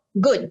 oh,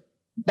 good,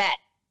 bad,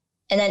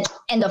 and then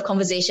end of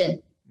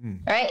conversation,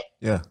 right?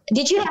 Yeah.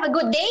 Did you have a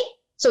good day?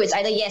 So it's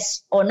either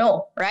yes or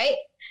no, right?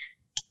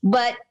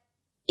 But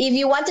if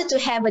you wanted to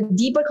have a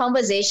deeper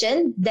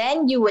conversation,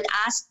 then you would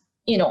ask,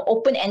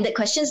 open-ended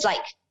questions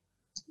like,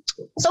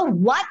 so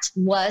what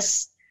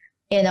was,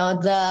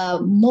 the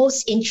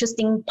most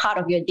interesting part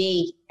of your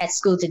day at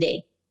school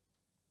today?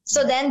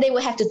 So then they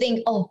would have to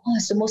think, oh,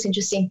 it's the most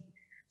interesting.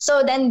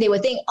 So then they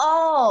would think,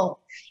 oh,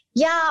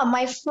 yeah,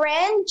 my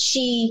friend,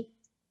 she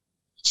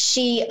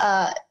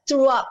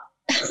threw up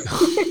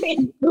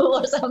in school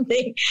or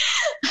something.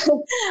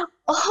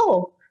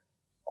 Oh,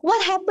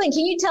 what happened?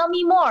 Can you tell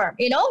me more?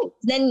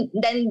 Then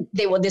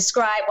they will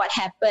describe what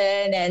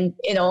happened, and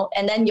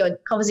and then your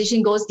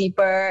conversation goes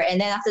deeper. And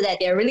then after that,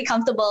 they're really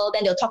comfortable.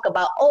 Then they'll talk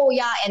about, oh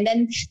yeah, and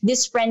then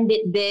this friend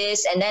did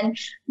this, and then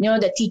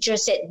the teacher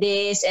said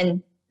this,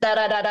 and da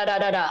da da da da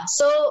da da.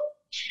 So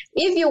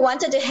if you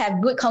wanted to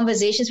have good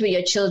conversations with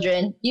your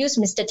children, use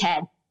Mr.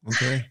 Tad.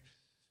 Okay.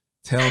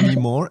 Tell me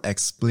more,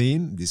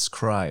 explain,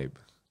 describe.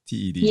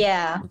 TED.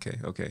 Yeah.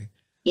 Okay.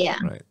 Yeah.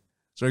 Right.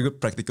 It's a very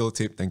good practical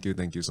tip. Thank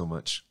you so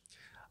much.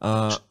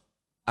 I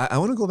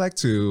want to go back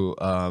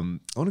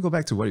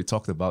to what you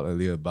talked about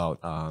earlier about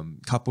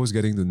couples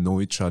getting to know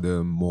each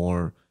other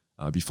more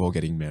before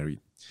getting married.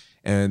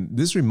 And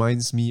this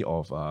reminds me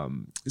of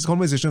this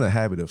conversation I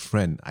had with a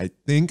friend. I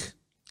think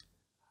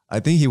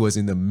he was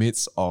in the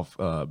midst of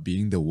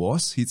being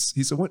divorced. He's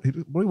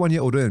probably 1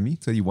 year older than me,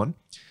 31.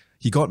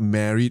 He got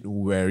married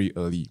very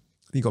early.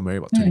 I think he got married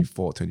about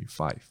 24,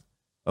 25.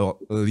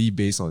 Early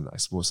based on, I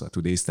suppose,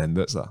 today's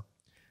standards.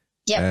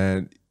 Yep.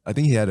 And I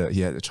think he had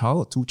a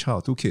child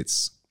or two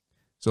kids.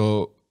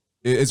 So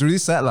it's really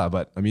sad,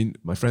 but I mean,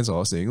 my friends are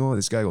all saying, oh,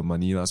 this guy got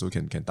money, so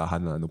can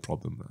tahan, no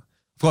problem.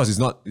 Of course,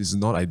 it's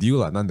not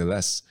ideal,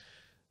 nonetheless.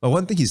 But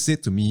one thing he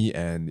said to me,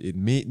 and it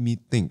made me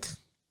think,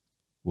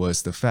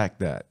 was the fact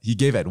that he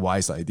gave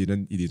advice. He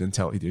didn't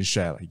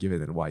share. He gave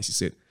it advice. He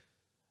said,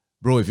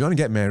 bro, if you want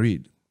to get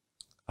married,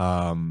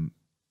 don't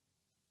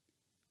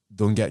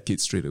get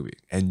kids straight away.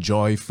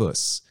 Enjoy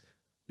first.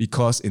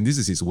 Because, and this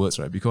is his words,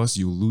 right? Because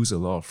you lose a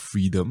lot of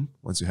freedom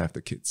once you have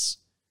the kids.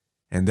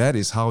 And that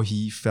is how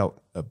he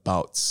felt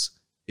about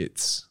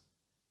it.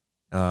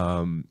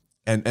 And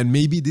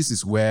maybe this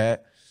is where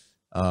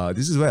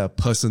a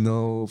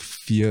personal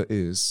fear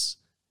is.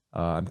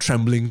 I'm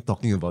trembling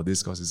talking about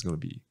this because it's going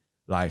to be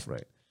live,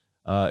 right?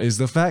 Is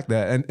the fact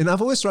that, and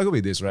I've always struggled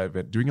with this, right?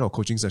 But during our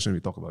coaching session, we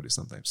talk about this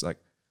sometimes. Like,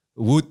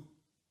 would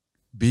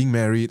being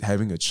married,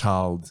 having a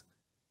child,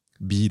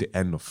 be the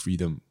end of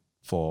freedom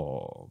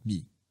for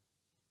me?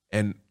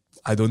 And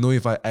I don't know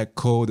if I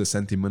echo the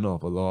sentiment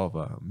of a lot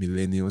of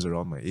millennials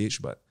around my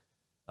age, but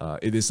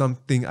it is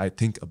something I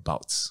think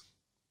about.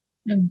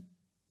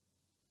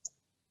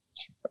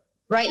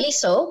 Rightly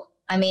so.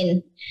 I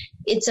mean,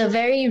 it's a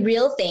very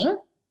real thing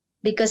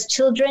because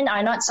children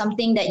are not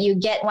something that you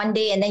get one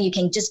day and then you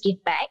can just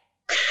give back.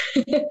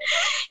 If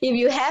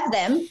you have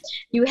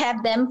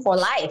them for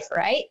life,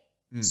 right?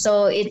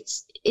 So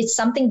it's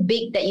something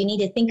big that you need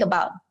to think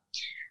about.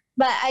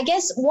 But I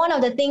guess one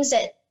of the things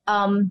that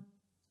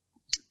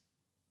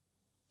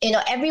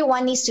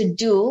everyone needs to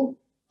do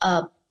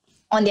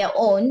on their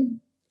own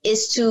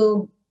is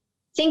to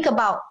think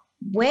about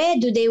where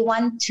do they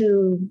want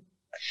to,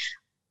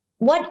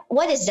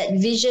 what is that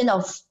vision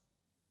of,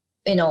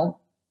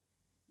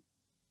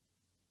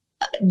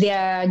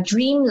 their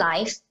dream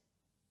life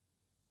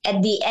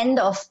at the end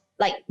of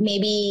like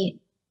maybe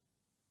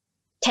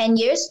 10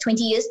 years,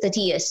 20 years,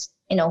 30 years.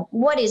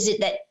 What is it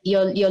that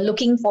you're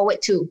looking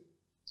forward to?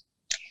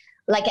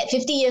 Like at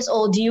 50 years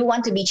old, do you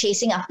want to be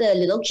chasing after a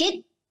little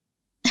kid?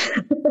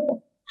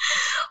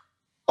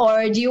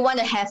 Or do you want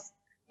to have,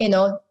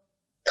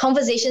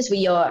 conversations with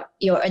your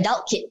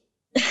adult kid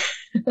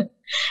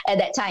at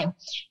that time?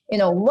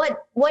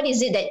 What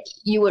is it that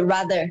you would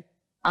rather?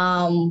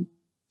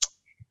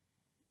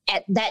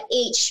 At that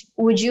age,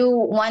 would you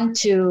want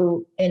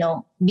to,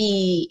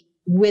 be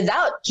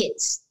without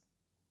kids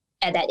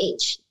at that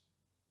age?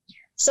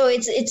 So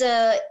it's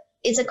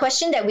a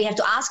question that we have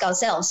to ask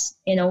ourselves.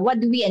 What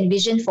do we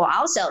envision for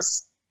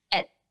ourselves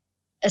at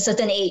a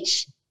certain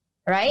age,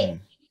 right?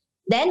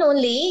 Then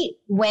only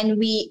when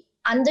we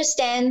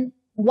understand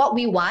what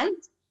we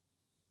want,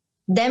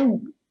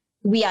 then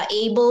we are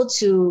able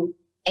to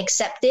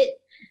accept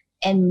it.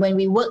 And when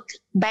we work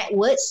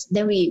backwards,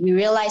 then we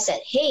realize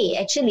that, hey,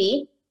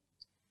 actually,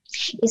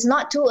 it's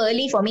not too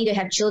early for me to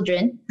have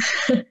children,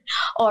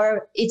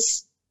 or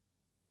it's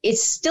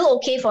still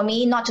okay for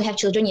me not to have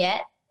children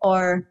yet,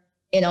 or,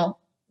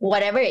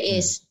 whatever it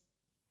is.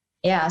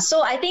 Yeah.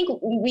 So I think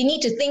we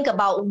need to think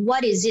about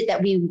what is it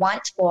that we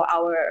want for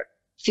our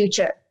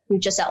future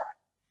self,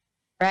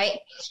 right?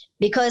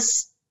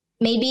 Because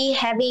maybe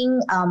having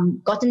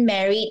gotten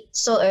married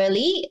so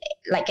early,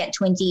 like at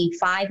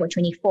 25 or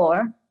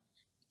 24,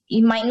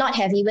 you might not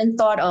have even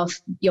thought of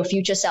your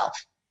future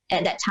self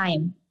at that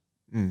time.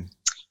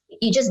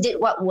 You just did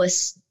what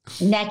was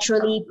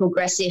naturally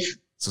progressive.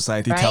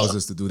 Society tells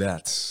us to do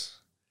that.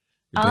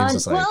 We blame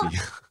society.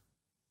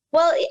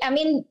 Well, I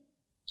mean,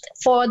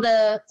 for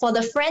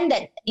the friend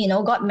that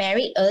got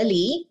married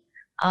early,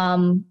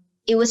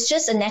 it was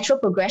just a natural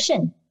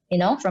progression,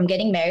 from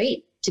getting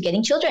married to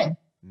getting children,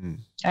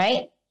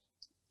 right?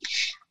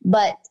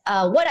 But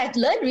what I've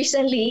learned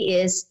recently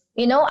is,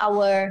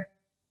 our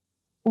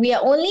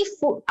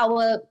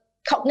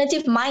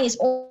cognitive mind is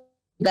only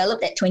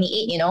developed at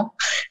 28.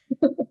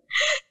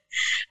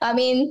 I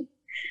mean,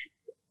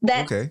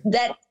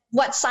 that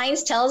what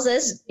science tells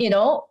us,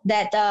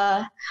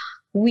 that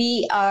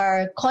we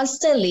are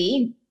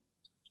constantly,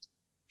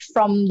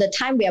 from the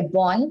time we are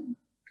born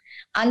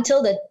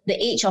until the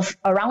age of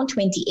around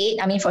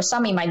 28. I mean, for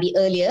some it might be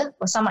earlier,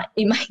 for some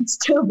it might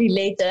still be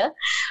later.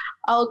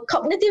 Our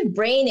cognitive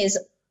brain is,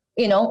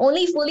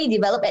 only fully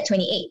developed at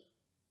 28.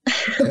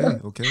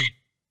 Okay.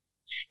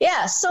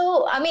 Yeah.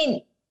 So, I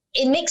mean,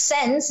 it makes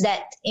sense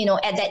that,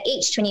 at that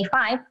age,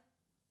 25,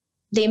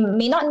 they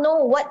may not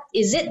know what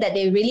is it that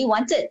they really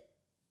wanted,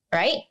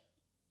 right?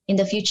 In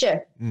the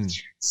future.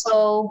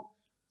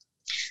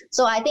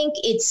 So I think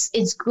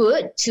it's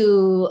good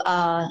to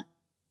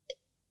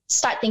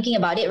start thinking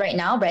about it right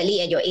now,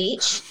 Bradley, at your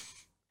age.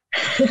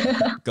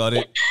 Got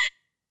it.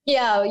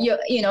 Yeah,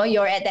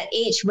 you're at that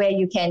age where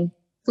you can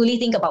fully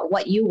think about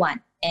what you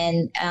want.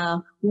 And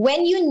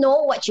when you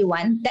know what you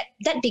want,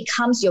 that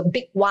becomes your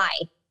big why.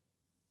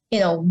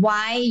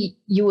 Why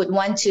you would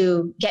want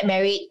to get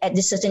married at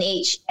this certain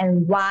age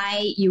and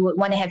why you would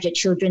want to have your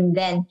children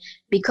then.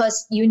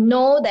 Because you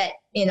know that,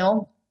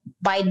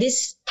 by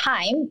this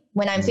time,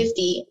 when I'm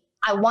 50,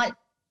 I want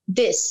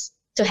this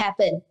to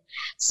happen.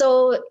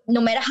 So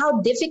no matter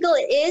how difficult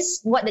it is,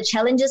 what the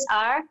challenges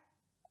are,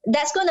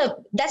 that's gonna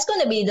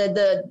be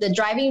the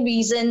driving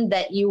reason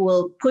that you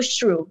will push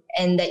through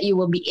and that you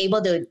will be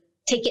able to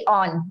take it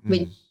on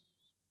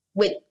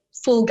with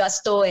full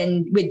gusto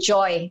and with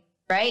joy,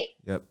 right?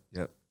 Yep.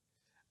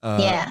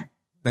 Yeah.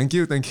 Thank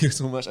you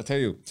so much. I tell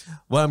you,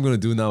 what I'm going to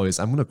do now is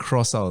I'm going to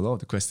cross out a lot of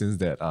the questions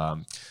that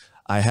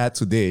I had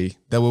today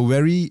that were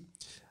very.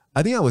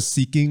 I think I was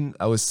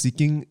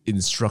seeking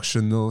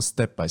instructional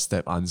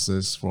step-by-step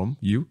answers from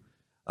you.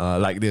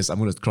 Like this, I'm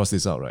going to cross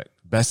this out, right?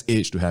 Best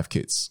age to have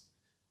kids.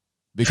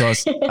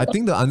 Because I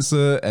think the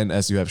answer, and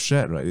as you have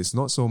shared, right, it's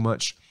not so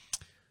much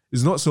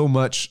it's not so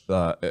much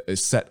a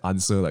set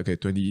answer like, okay,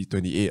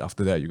 2028,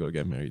 after that you got to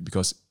get married,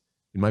 because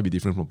it might be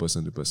different from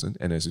person to person.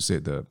 And as you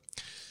said,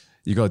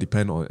 you got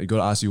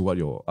to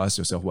ask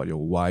yourself what your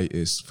why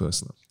is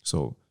first.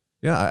 So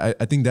yeah,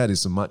 I think that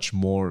is a much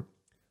more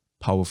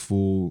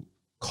powerful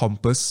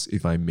compass,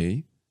 if I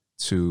may,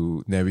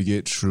 to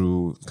navigate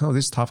through kind of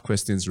these tough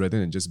questions, rather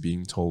than just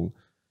being told,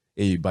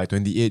 hey, by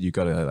 28 you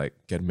gotta like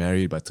get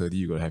married, by 30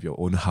 you gotta have your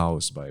own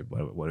house, by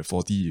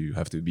 40 you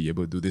have to be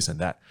able to do this and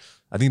that.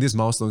 I think these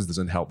milestones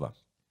doesn't help,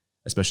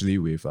 especially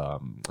with I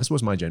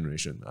suppose my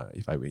generation,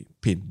 if I may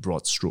paint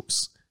broad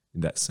strokes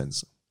in that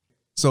sense.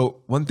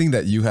 So one thing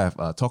that you have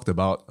talked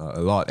about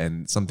a lot,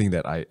 and something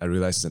that I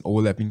realize is an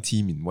overlapping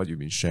theme in what you've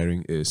been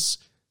sharing, is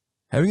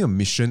having a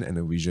mission and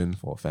a vision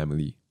for a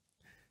family.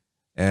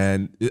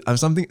 And I'm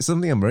something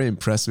I'm very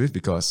impressed with,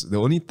 because the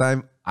only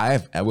time I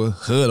have ever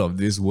heard of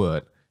this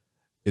word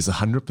is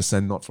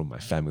 100% not from my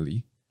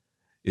family.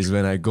 Is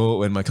when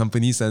my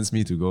company sends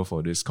me to go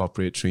for this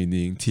corporate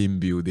training, team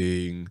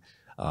building,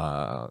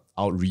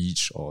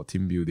 outreach, or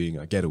team building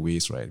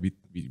getaways, right?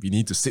 We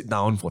need to sit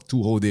down for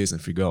 2 whole days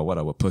and figure out what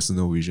our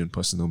personal vision,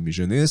 personal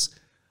mission is,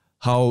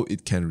 how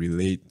it can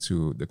relate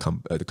to the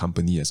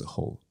company as a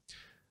whole.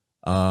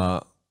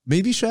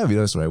 Maybe share with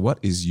us, right? What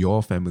is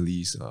your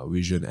family's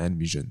vision and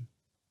mission?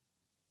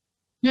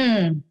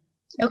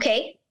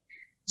 Okay.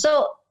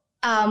 So,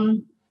 a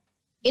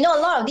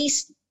lot of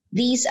these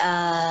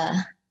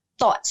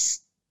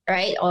thoughts,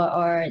 right,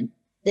 or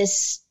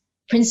these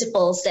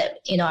principles that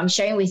I'm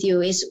sharing with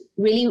you is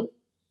really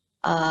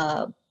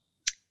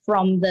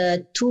from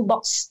the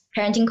toolbox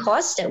parenting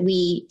course that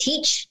we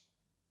teach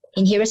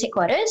in Heroes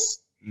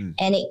Headquarters,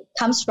 and it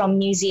comes from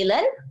New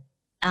Zealand.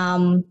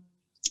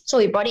 So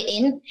we brought it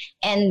in,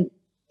 and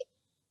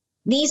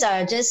these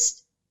are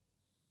just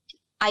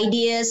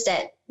ideas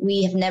that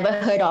we have never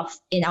heard of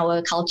in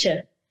our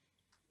culture.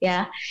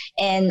 Yeah.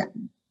 And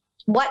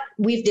what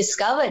we've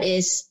discovered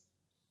is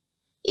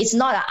it's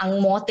not an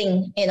Ang Mo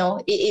thing,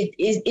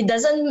 it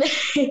doesn't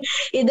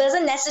it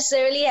doesn't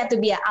necessarily have to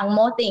be an Ang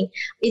Mo thing.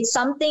 It's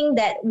something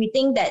that we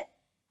think that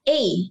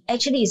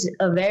actually is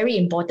a very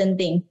important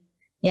thing.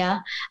 Yeah.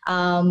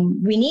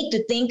 We need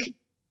to think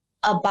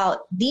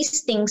about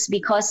these things,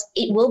 because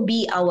it will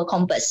be our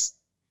compass.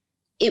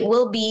 It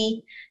will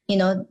be,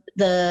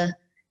 the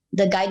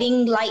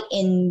guiding light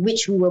in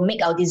which we will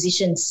make our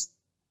decisions.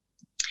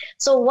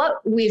 So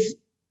what we've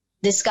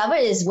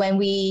discovered is when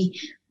we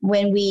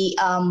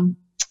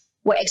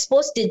were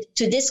exposed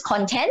to this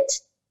content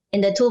in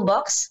the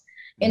toolbox,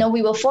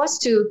 we were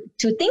forced to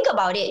think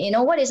about it.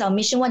 What is our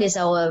mission? What is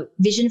our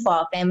vision for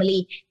our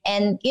family?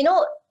 And,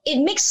 it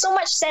makes so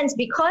much sense,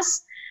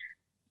 because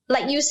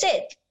like you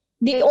said,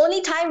 the only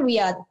time we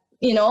are,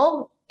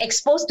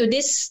 exposed to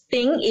this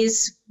thing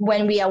is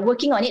when we are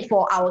working on it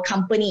for our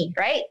company,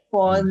 right?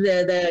 For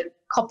the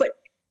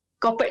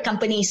corporate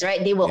companies,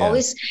 right? They will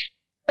always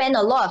spend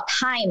a lot of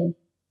time,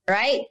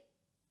 right?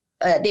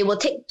 They will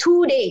take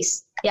 2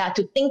 days,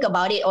 to think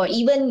about it, or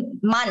even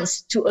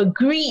months to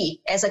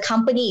agree as a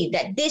company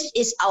that this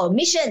is our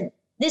mission,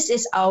 this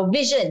is our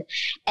vision,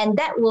 and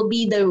that will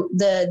be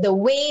the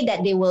way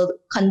that they will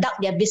conduct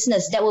their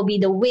business. That will be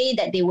the way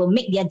that they will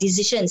make their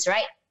decisions,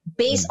 right?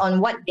 Based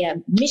on what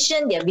their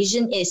mission, their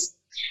vision is.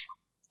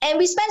 And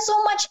we spend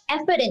so much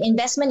effort and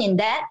investment in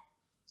that.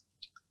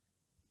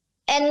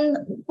 And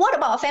what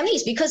about our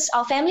families? Because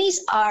our families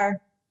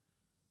are,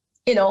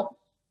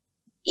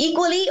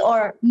 equally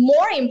or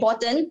more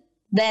important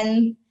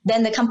than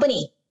the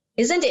company,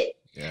 isn't it?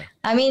 Yeah.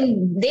 I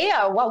mean, they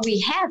are what we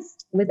have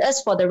with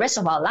us for the rest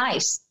of our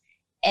lives.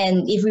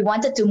 And if we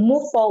wanted to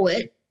move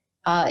forward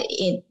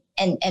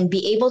and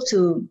be able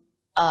to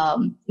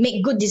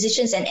make good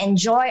decisions and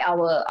enjoy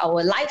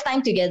our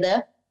lifetime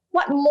together,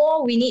 what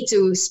more we need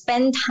to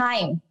spend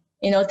time,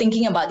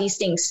 thinking about these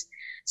things,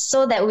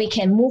 so that we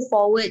can move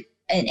forward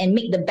and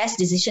make the best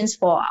decisions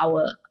for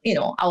our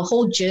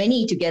whole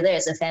journey together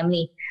as a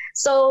family.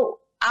 So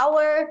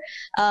our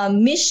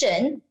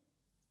mission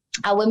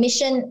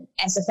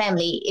as a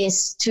family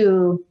is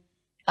to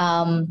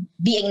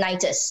be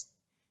igniters.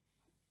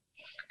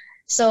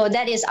 So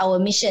that is our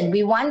mission.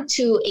 We want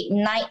to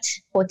ignite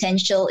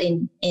potential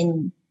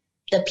in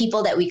the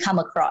people that we come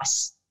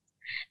across.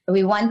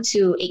 We want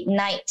to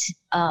ignite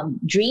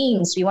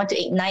dreams. We want to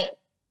ignite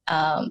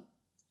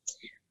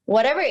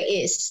whatever it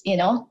is,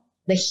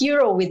 the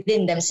hero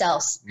within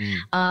themselves.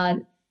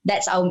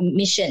 That's our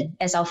mission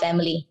as our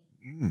family.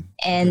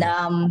 And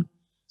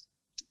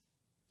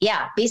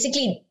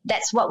basically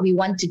that's what we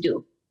want to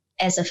do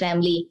as a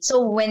family.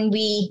 So when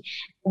we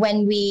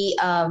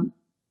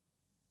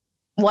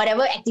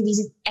whatever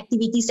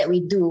activities that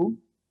we do,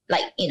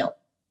 like,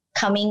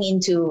 coming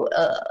into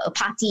a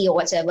party or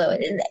whatever,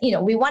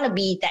 we want to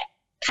be that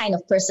kind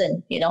of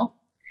person,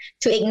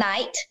 to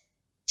ignite,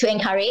 to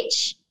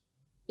encourage.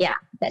 Yeah,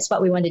 that's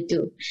what we want to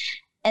do.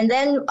 And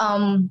then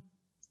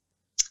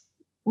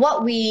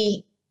what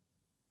we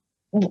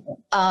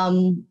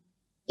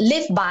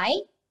live by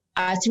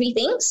are 3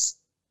 things,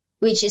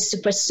 which is to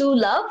pursue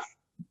love,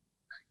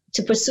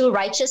 to pursue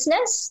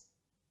righteousness,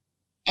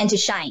 and to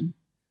shine.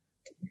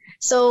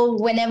 So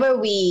whenever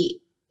we,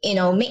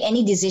 make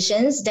any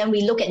decisions, then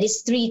we look at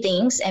these three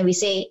things and we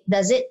say,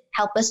 does it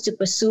help us to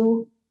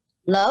pursue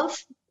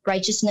love,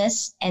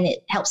 righteousness, and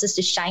it helps us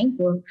to shine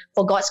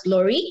for God's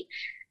glory?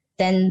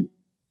 Then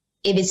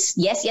if it's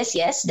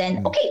yes,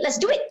 then okay, let's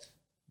do it.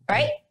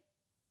 Right?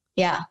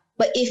 Yeah.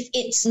 But if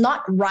it's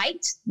not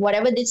right,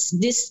 whatever this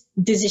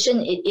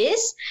decision it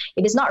is,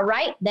 if it's not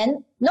right,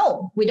 then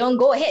no, we don't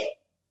go ahead.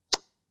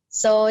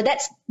 So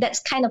that's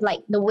kind of like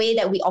the way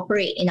that we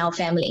operate in our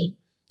family.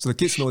 So the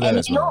kids know that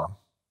as well.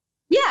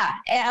 Yeah,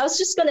 I was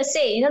just going to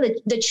say,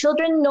 the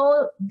children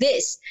know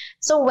this.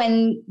 So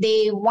when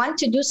they want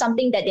to do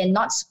something that they're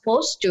not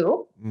supposed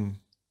to,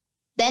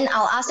 then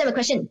I'll ask them a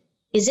question,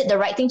 is it the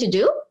right thing to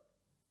do?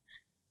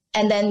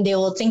 And then they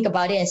will think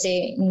about it and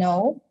say,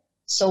 no.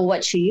 So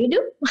what should you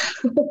do?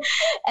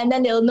 And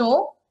then they'll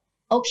know,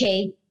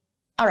 okay,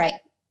 all right.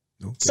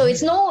 Okay. So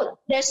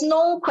there's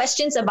no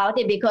questions about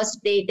it because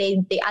they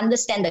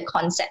understand the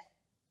concept.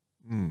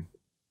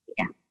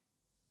 Yeah.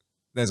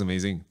 That's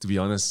amazing, to be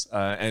honest.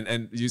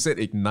 And you said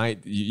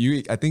ignite.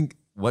 I think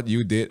what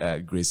you did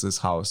at Grace's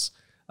house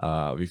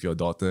with your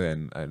daughter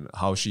and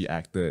how she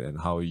acted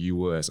and how you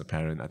were as a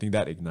parent, I think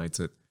that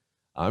ignited.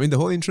 The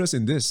whole interest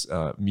in this,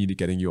 me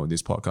getting you on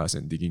this podcast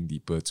and digging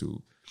deeper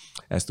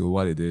as to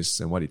what it is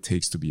and what it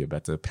takes to be a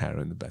better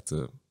parent, a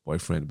better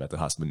boyfriend, a better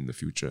husband in the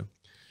future.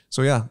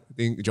 So yeah, I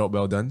think job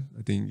well done.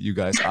 I think you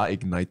guys are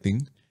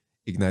igniting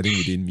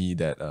within me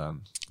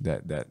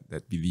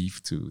that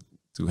belief to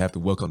have to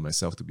work on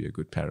myself to be a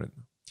good parent.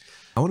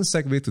 I want to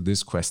segue to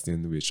this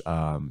question, which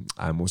I'm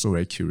also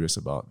very curious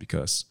about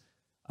because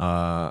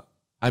I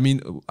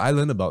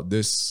learned about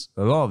this,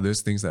 a lot of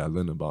these things that I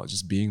learned about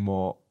just being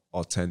more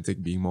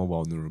authentic, being more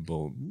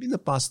vulnerable in the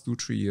past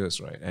 2-3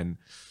 years, right? And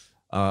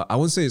I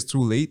won't say it's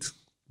too late,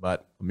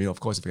 but of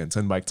course, if I can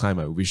turn back time,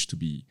 I wish to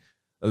be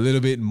a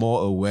little bit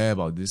more aware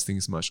about these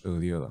things much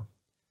earlier.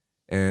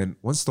 And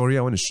one story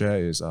I want to share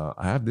is I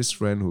have this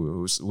friend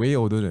who's way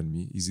older than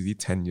me, easily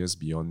 10 years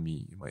beyond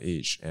me in my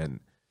age. And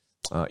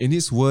in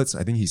his words,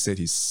 I think he said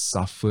he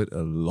suffered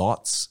a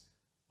lot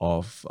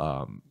of,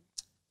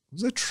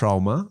 was it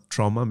trauma?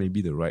 Trauma may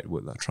be the right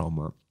word,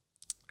 trauma.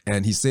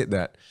 And he said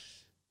that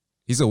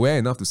he's aware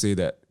enough to say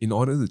that in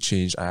order to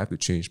change, I have to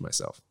change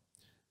myself.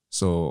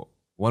 So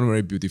one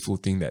very beautiful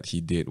thing that he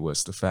did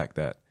was the fact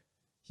that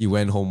he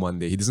went home one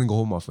day. He doesn't go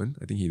home often.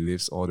 I think he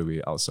lives all the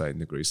way outside in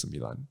the Grace of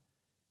Milan.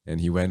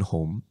 And he went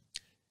home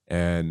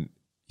and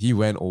he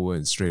went over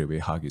and straight away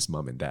hugged his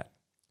mom and dad,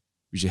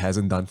 which he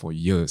hasn't done for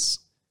years.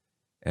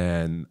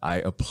 And I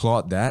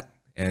applaud that.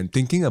 And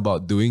thinking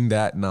about doing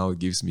that now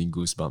gives me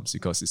goosebumps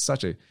because it's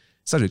such a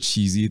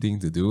cheesy thing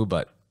to do.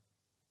 But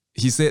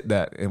he said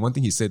that, and one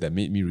thing he said that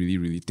made me really,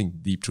 really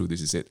think deep through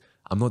this, he said,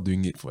 I'm not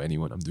doing it for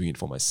anyone. I'm doing it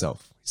for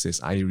myself. He says,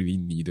 I really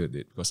needed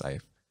it because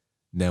I've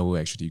never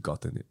actually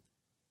gotten it.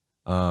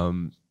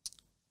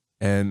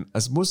 And I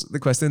suppose the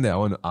question that I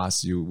want to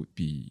ask you would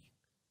be,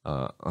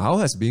 how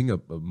has being a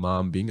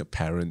mom, being a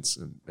parent,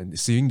 and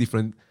seeing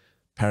different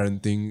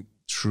parenting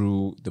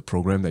through the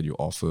program that you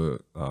offer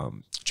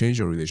change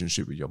your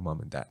relationship with your mom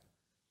and dad,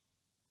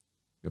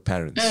 your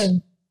parents?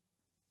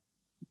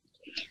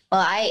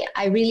 Well,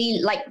 I really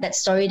like that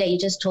story that you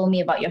just told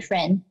me about your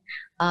friend.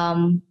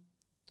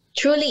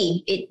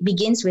 Truly, it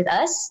begins with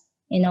us.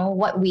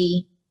 What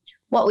we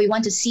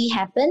want to see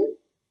happen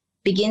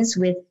begins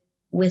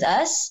with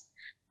us.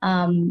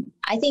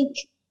 I think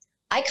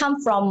I come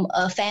from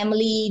a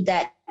family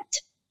that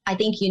I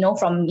think,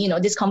 from,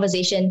 this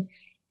conversation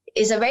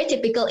is a very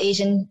typical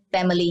Asian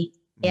family.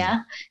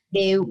 Yeah.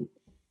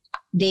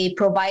 They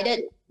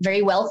provided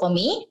very well for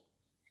me.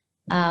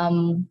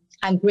 I'm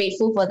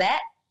grateful for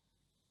that.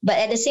 But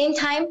at the same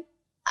time,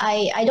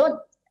 I don't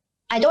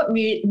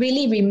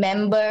really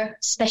remember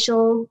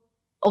special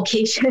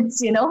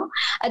occasions,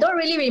 I don't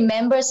really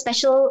remember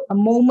special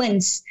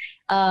moments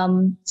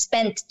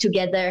spent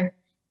together.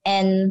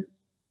 And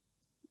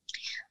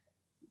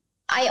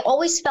I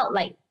always felt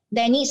like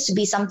there needs to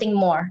be something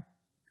more.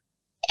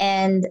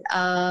 And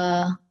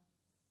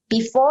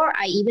before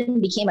I even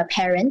became a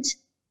parent,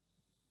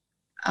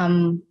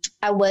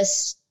 I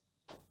was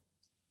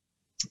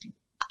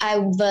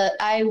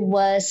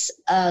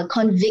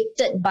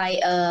convicted by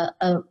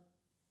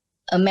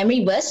a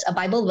memory verse, a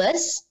Bible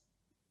verse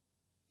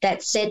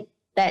that said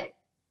that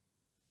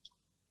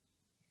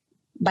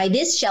by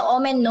this shall all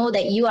men know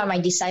that you are my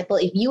disciple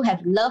if you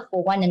have love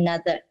for one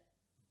another.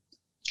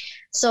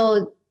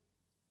 So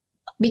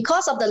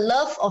because of the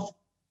love of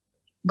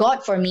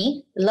God for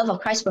me, the love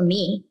of Christ for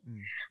me,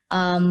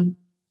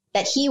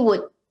 that he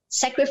would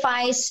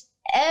sacrifice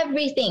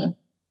everything,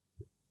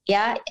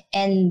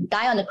 and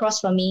die on the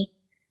cross for me.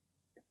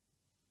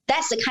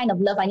 That's the kind of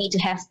love I need to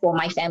have for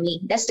my family.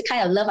 That's the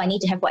kind of love I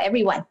need to have for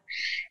everyone.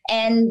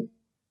 And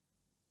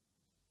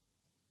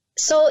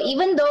so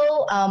even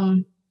though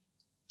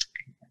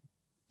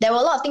there were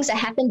a lot of things that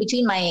happened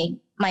between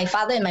my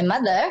father and my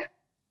mother,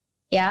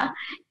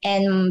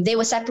 and they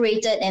were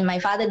separated and my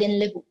father didn't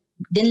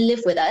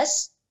live with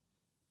us,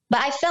 but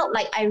I felt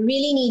like I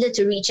really needed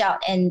to reach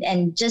out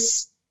and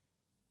just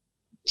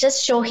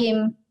just show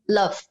him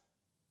love.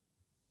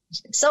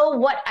 So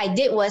what I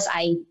did was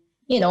I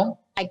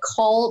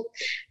called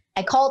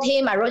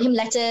him, I wrote him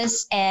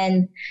letters,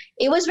 and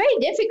it was very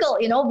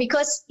difficult,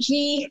 because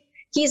he's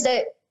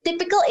the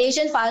typical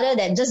Asian father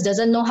that just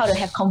doesn't know how to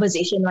have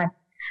conversation, right?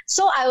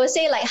 So I would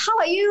say like, how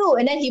are you?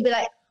 And then he'd be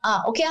like,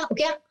 okay.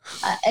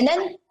 And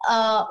then,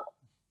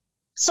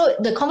 so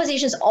the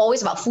conversation is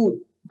always about food,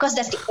 because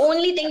that's the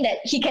only thing that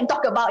he can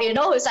talk about,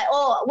 It's like,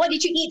 oh, what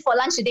did you eat for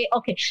lunch today?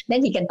 Okay.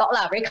 Then he can talk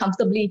very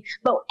comfortably.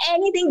 But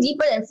anything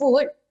deeper than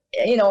food,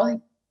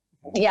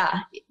 yeah,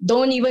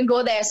 don't even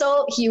go there.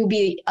 So he'll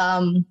be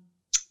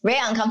very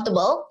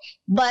uncomfortable.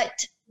 But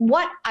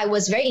what I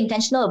was very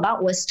intentional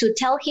about was to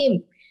tell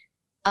him,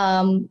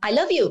 I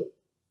love you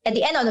at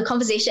the end of the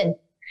conversation.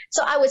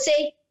 So I would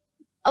say,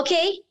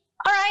 okay,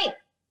 all right,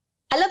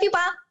 I love you,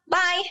 pa,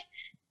 bye.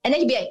 And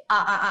then he'd be like,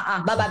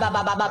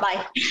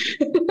 bye.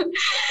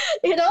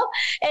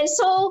 And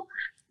so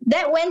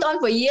that went on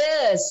for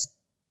years.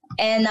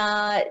 And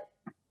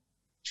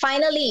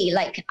finally,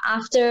 like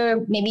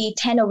after maybe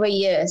 10 over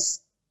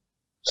years,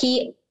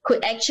 he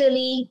could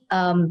actually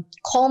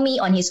call me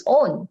on his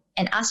own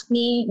and ask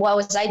me what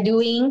was I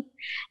doing.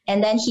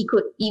 And then he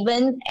could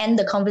even end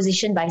the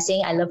conversation by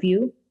saying, I love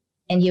you.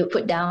 And he would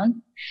put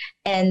down.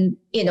 And,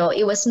 it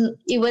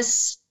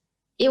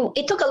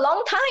took a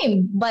long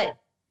time, but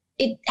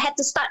it had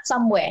to start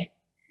somewhere.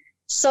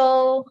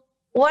 So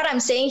what I'm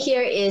saying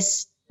here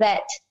is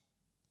that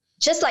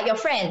just like your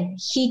friend,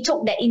 he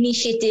took that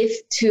initiative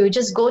to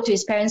just go to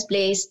his parents'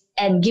 place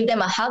and give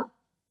them a hug.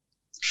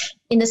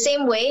 In the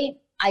same way,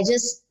 I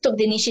just took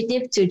the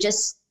initiative to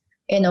just,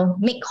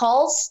 make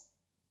calls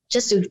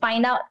just to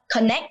find out,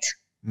 connect,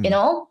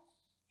 and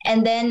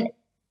then,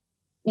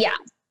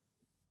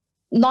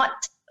 not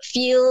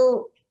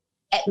feel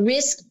at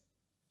risk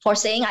for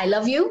saying I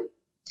love you.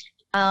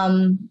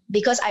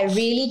 Because I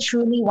really,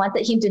 truly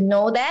wanted him to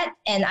know that.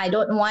 And I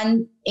don't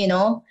want,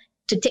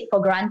 to take for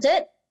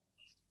granted.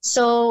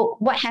 So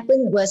what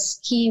happened was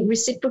he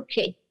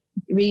reciprocated.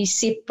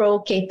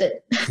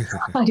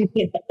 How do you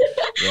say that?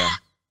 Yeah.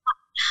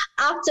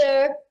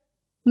 After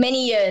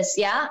many years,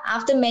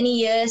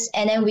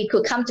 and then we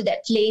could come to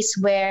that place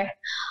where,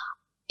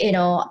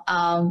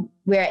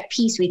 we're at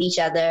peace with each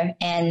other.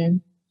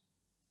 And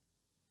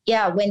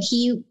when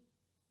he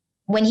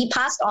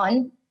passed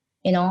on,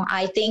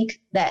 I think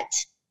that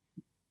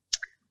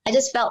I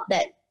just felt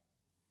that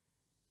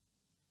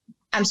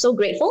I'm so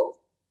grateful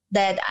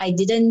that I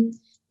didn't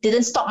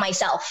stop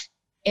myself,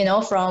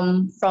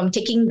 from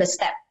taking the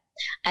step.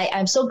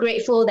 I'm so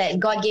grateful that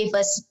God gave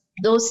us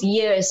those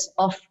years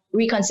of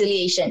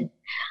reconciliation.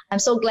 I'm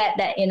so glad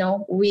that,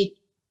 we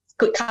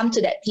could come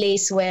to that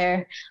place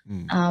where,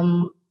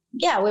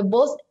 we're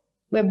both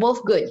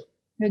good.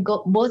 We're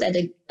both at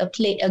a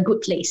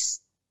good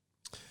place.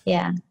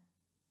 Yeah.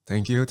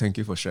 Thank you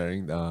for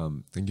sharing.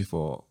 Thank you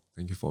for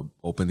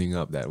opening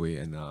up that way.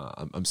 And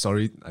I'm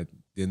sorry I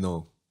didn't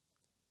know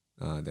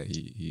that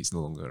he's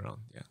no longer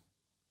around. Yeah,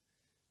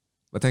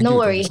 but thank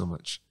you so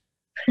much.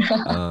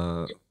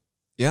 I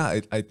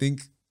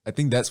think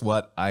that's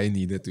what I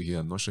needed to hear.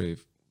 I'm not sure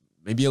if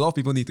maybe a lot of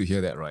people need to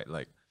hear that, right?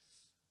 Like,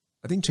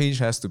 I think change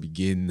has to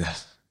begin.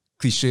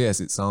 Cliche as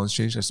it sounds,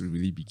 change has to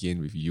really begin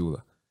with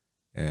you,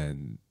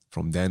 and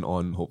from then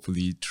on,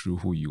 hopefully through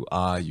who you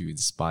are, you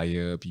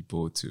inspire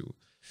people to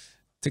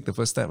take the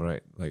first step,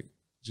 right? Like,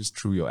 just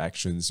through your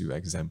actions, you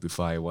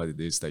exemplify what it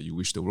is that you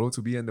wish the world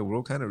to be, and the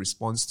world kind of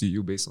responds to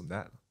you based on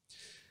that.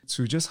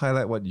 To just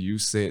highlight what you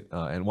said,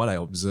 and what I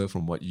observe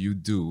from what you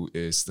do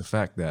is the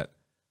fact that,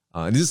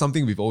 and this is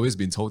something we've always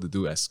been told to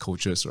do as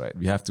coaches, right?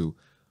 We have to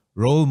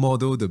role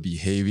model the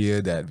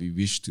behavior that we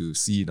wish to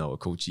see in our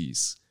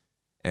coachees.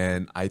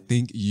 And I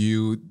think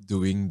you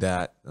doing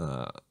that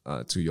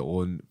to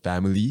your own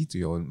family, to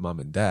your own mom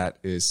and dad,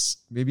 is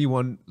maybe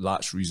one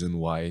large reason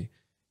why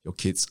your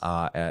kids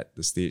are at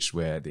the stage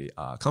where they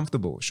are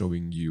comfortable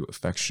showing you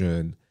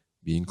affection,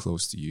 being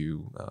close to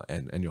you,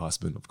 and your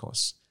husband, of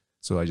course.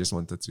 So I just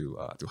wanted to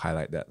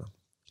highlight that.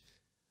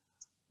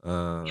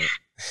 I'm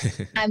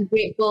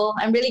grateful.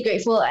 I'm really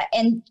grateful.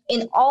 And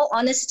in all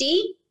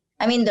honesty,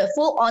 I mean, the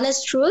full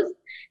honest truth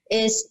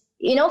is,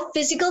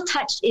 physical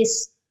touch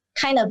is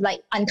kind of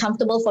like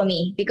uncomfortable for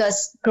me,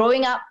 because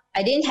growing up,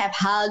 I didn't have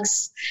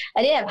hugs,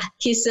 I didn't have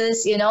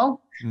kisses,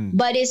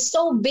 but it's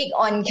so big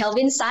on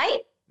Kelvin's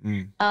side.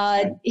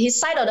 His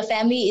side of the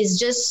family is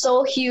just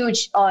so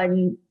huge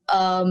on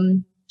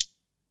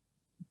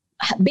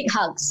big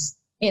hugs,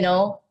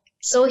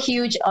 so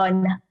huge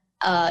on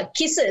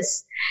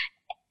kisses.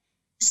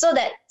 So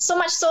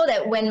much so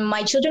that when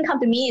my children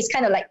come to me, it's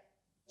kind of like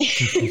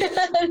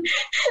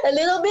a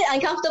little bit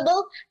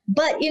uncomfortable.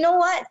 But you know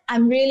what?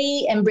 I'm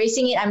really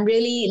embracing it. I'm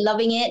really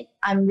loving it.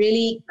 I'm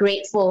really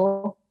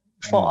grateful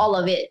for all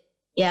of it.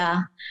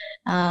 Yeah.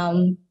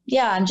 I'm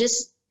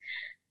just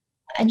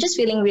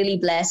feeling really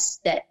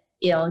blessed that,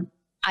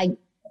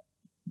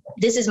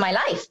 this is my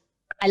life.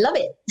 I love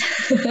it.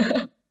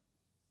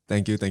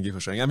 Thank you for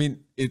sharing. I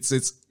mean,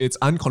 it's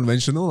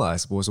unconventional, I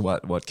suppose.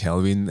 What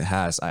Kelvin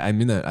has. I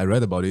mean, I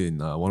read about it in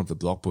one of the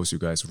blog posts you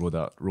guys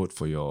wrote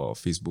for your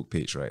Facebook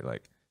page, right?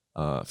 Like,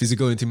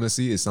 physical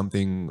intimacy is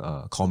something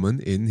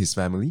common in his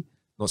family,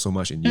 not so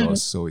much in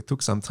yours. So it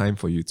took some time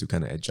for you to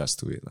kind of adjust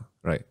to it,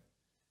 right?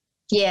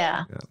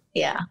 Yeah,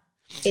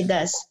 it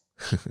does.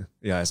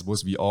 Yeah, I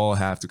suppose we all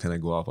have to kind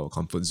of go out of our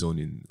comfort zone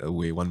in a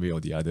way, one way or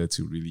the other,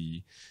 to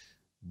really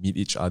meet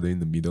each other in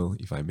the middle,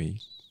 if I may.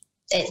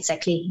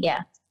 Exactly.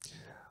 Yeah.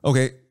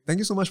 Okay, thank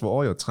you so much for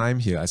all your time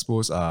here. I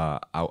suppose I'm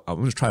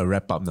going to try to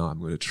wrap up now. I'm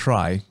going to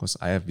try, because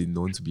I have been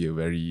known to be a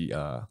very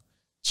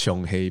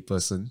Cheong Hei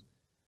person.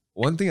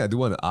 One thing I do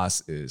want to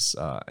ask is,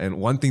 and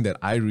one thing that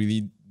I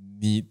really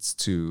need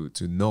to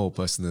know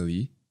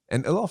personally,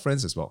 and a lot of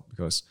friends as well,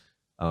 because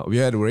we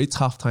had a very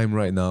tough time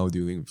right now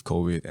dealing with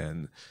COVID,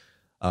 and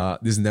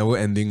this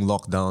never-ending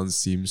lockdown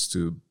seems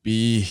to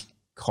be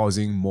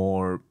causing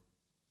more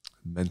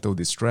mental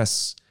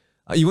distress.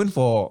 Even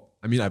for,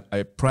 I mean,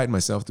 I pride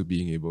myself to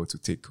being able to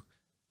take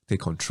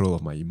control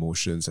of my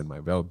emotions and my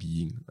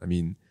well-being. I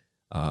mean,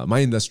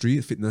 my industry,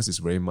 fitness, is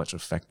very much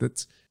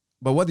affected.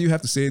 But what do you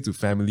have to say to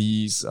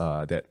families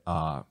that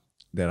are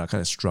kind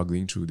of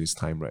struggling through this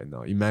time right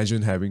now?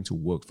 Imagine having to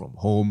work from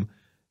home,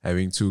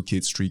 having 2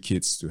 kids, 3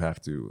 kids to have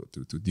to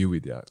deal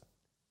with their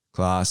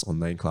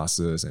online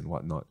classes and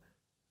whatnot.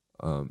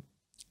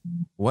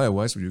 What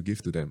advice would you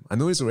give to them? I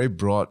know it's a very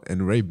broad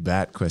and very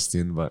bad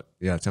question, but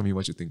yeah, tell me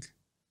what you think.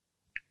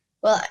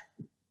 Well,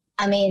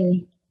 I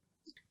mean,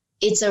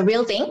 it's a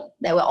real thing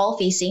that we're all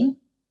facing.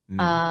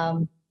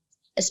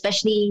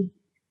 Especially,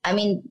 I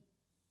mean,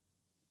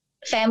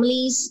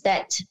 families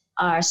that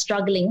are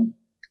struggling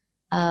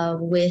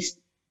with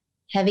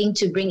having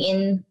to bring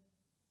in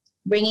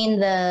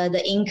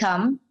the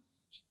income,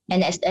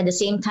 and at the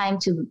same time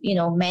to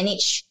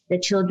manage the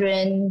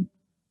children.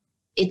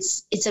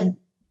 It's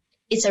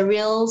a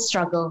real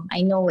struggle.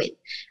 I know it.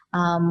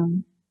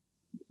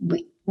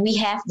 We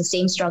have the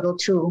same struggle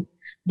too,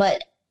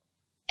 but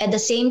at the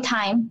same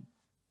time,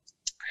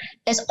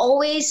 there's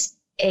always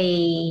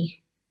a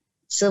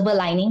silver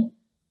lining,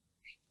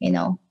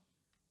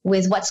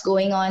 with what's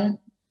going on.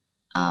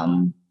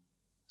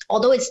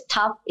 Although it's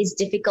tough, it's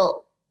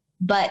difficult,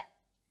 but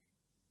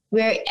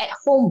we're at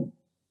home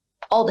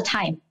all the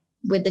time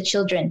with the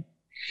children.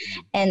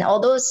 And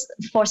although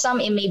for some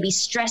it may be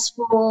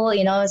stressful,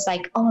 it's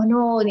like, oh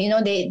no,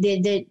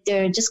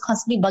 they're just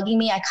constantly bugging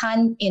me. I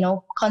can't,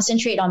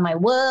 concentrate on my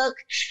work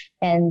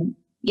and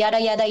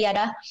yada, yada,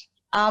 yada.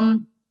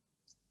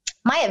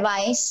 My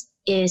advice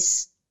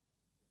is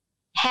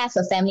have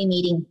a family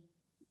meeting.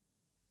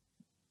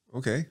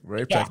 Okay,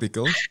 very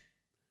practical.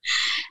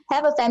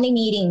 Have a family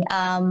meeting.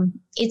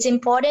 It's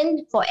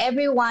important for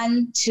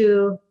everyone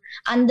to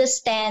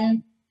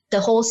understand the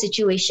whole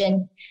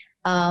situation,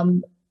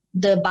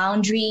 the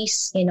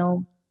boundaries,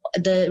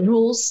 the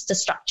rules, the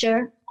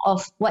structure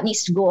of what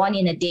needs to go on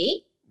in a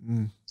day.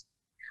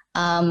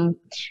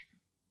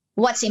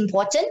 What's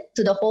important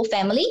to the whole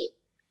family.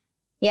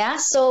 Yeah.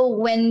 So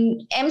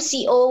when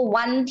MCO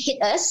 1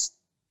 hit us,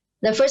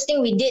 the first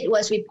thing we did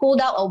was we pulled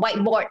out a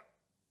whiteboard.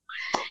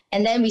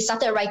 And then we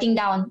started writing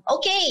down,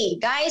 okay,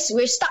 guys,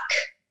 we're stuck.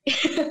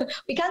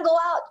 We can't go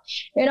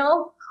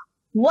out.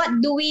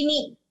 What do we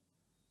need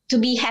to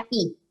be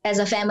happy as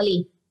a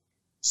family?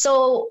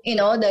 So,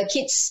 the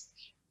kids,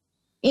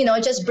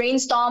 just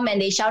brainstorm and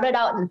they shouted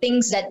out the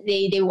things that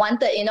they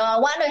wanted. I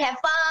want to have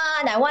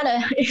fun. I want to,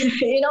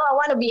 I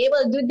want to be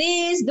able to do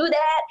this, do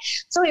that.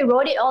 So we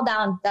wrote it all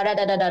down. Da, da,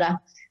 da, da, da, da.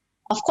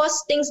 Of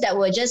course, things that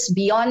were just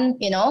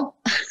beyond,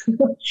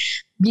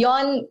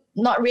 beyond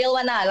not real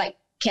one, like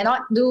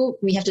cannot do,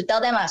 we have to tell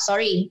them,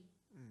 sorry,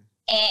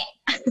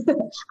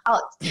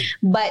 out.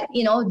 But,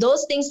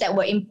 those things that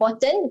were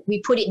important,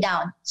 we put it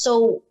down.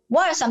 So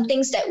what are some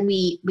things that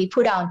we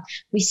put down?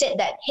 We said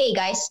that, hey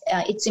guys,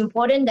 it's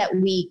important that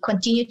we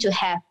continue to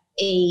have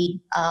a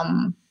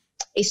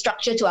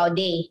structure to our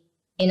day,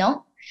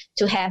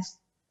 to have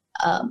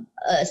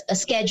a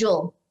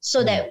schedule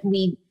so that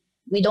we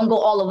don't go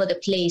all over the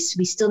place.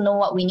 We still know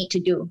what we need to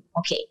do.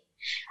 Okay.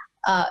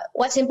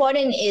 What's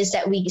important is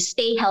that we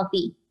stay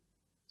healthy,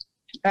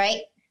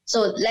 right?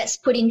 So let's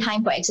put in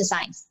time for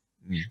exercise.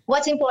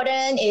 What's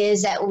important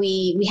is that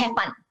we have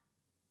fun,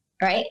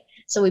 right?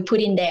 So we put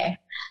in there.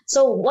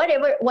 So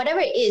whatever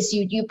it is,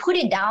 you put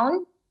it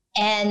down,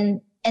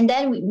 and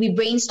then we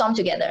brainstorm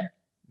together.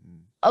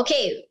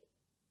 Okay,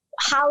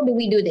 how do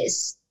we do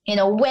this?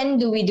 When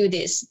do we do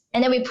this?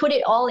 And then we put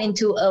it all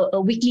into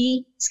a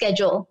weekly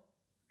schedule.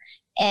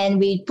 And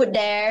we put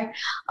there,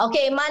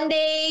 okay,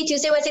 Monday,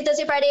 Tuesday, Wednesday,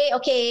 Thursday, Friday.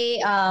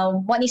 Okay,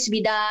 what needs to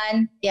be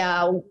done?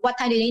 Yeah, what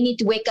time do they need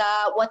to wake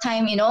up? What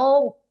time,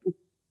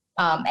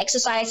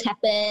 exercise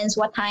happens?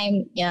 What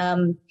time,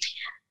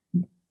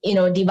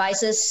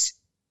 devices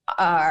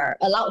are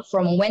allowed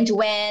from when to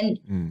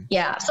when?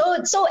 Yeah,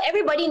 so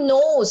everybody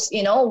knows,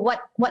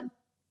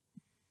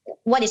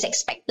 what is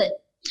expected.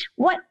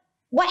 What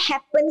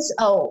happens?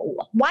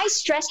 Why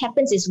stress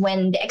happens is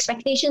when the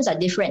expectations are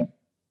different.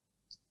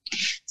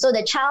 So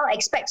the child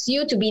expects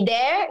you to be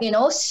there,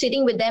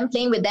 sitting with them,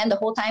 playing with them the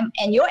whole time.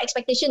 And your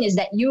expectation is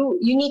that you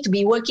need to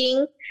be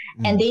working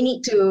and they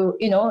need to,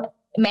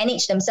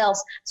 manage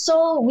themselves.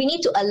 So we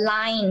need to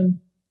align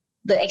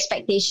the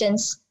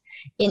expectations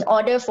in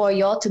order for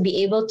you all to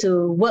be able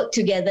to work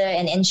together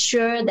and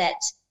ensure that,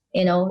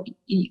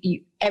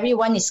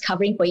 everyone is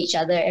covering for each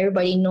other.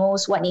 Everybody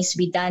knows what needs to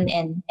be done.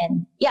 And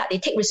they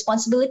take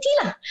responsibility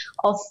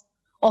of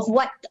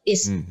what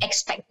is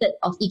expected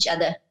of each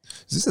other.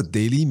 Is this a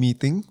daily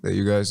meeting that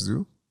you guys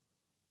do?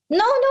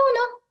 No.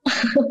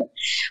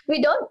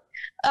 We don't.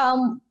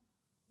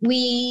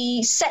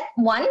 We set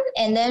one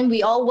and then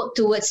we all work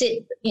towards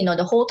it,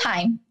 the whole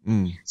time.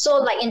 So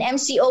like in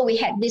MCO, we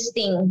had this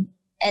thing.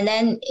 And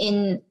then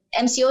in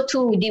MCO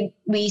 2,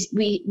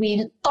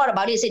 we thought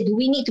about it, said, do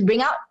we need to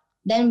bring out?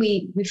 Then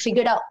we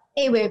figured out,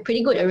 hey, we're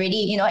pretty good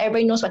already.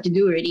 Everybody knows what to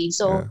do already.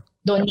 So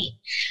don't need.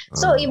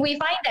 So if we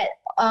find that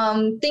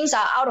things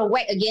are out of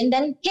whack again,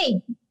 then,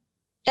 hey,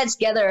 let's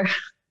gather.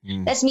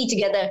 Let's meet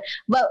together.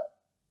 But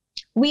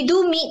we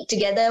do meet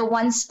together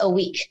once a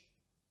week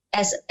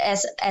as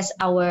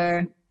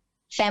our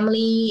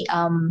family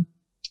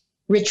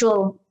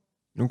ritual.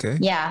 Okay.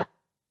 Yeah.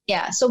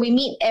 So we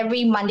meet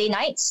every Monday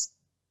nights,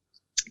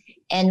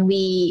 and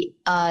we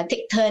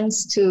take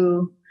turns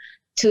to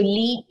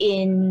lead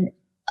in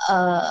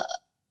a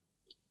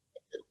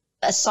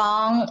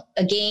song,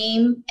 a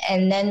game,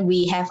 and then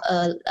we have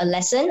a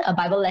lesson, a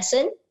Bible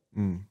lesson.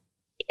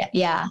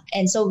 Yeah.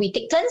 And so we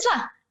take turns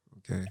lah.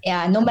 Okay.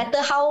 Yeah. No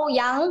matter how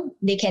young,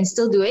 they can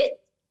still do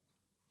it.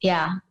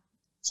 Yeah.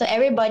 So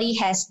everybody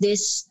has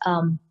this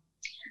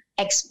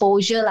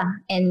exposure lah.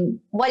 And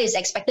what is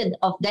expected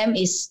of them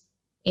is,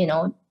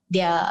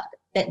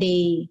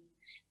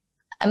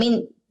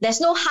 there's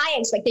no high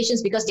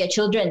expectations because they're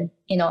children,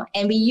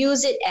 and we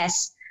use it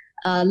as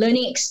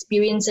learning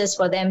experiences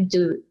for them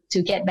to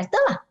get better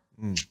lah.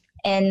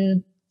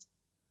 And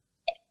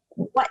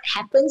what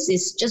happens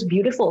is just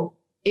beautiful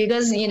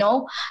because, you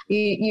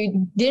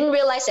didn't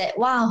realize that,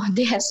 wow,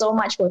 they have so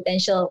much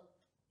potential.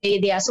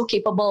 They are so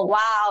capable.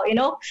 Wow,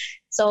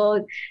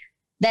 So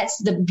that's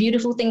the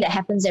beautiful thing that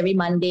happens every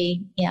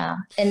Monday. Yeah.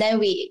 And then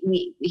we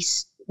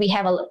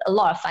have a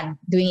lot of fun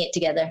doing it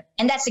together.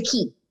 And that's the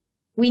key.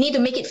 We need to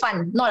make it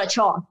fun, not a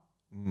chore.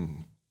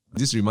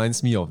 This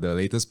reminds me of the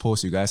latest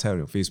post you guys had on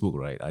your Facebook,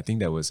 right? I think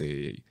there was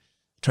a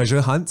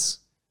treasure hunt.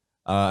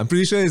 I'm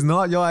pretty sure it's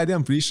not your idea.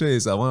 I'm pretty sure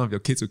it's one of your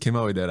kids who came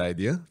up with that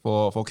idea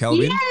for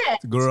Calvin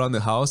to go around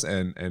the house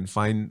and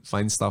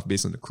find stuff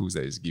based on the clues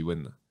that is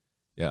given.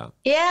 Yeah.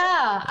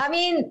 Yeah.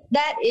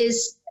 That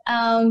is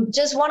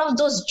just one of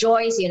those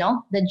joys,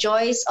 the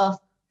joys of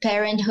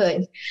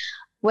parenthood,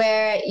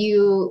 where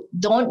you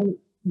don't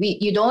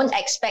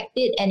expect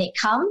it and it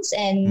comes,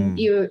 and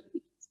you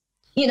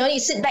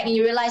sit back and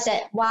you realize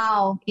that,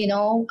 wow,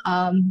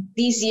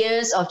 these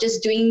years of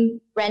just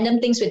doing random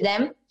things with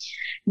them,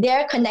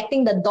 they're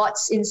connecting the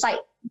dots inside,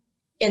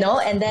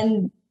 and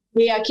then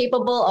they are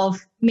capable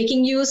of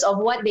making use of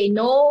what they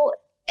know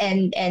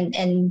and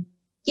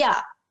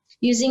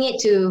using it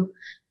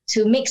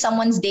to make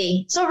someone's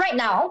day. So right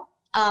now,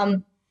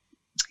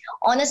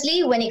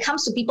 honestly, when it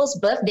comes to people's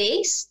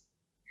birthdays,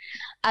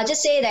 I'll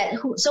just say that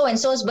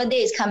so-and-so's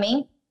birthday is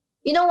coming.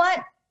 You know what?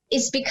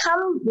 It's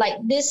become like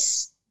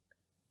this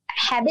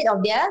habit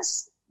of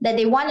theirs that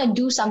they want to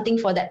do something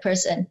for that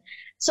person.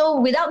 So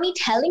without me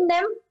telling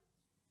them,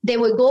 they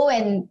would go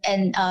and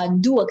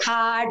do a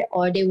card,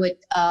 or they would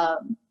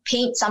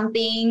paint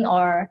something,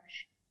 or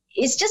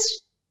it's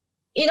just,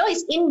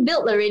 it's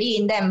inbuilt already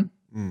in them.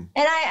 And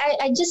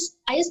I just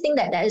think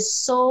that is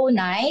so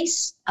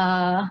nice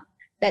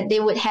that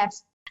they would have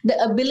the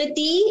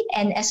ability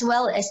and as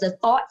well as the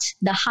thought,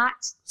 the heart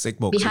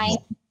behind.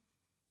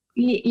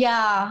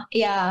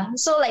 Yeah.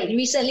 So like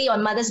recently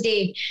on Mother's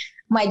Day,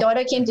 my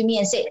daughter came to me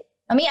and said,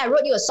 Mommy, I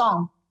wrote you a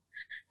song.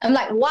 I'm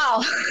like,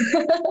 wow.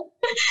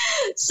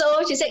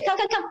 So she said, come.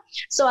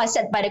 So I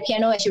sat by the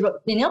piano and she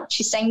wrote,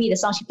 she sang me the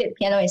song. She played the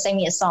piano and sang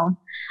me a song.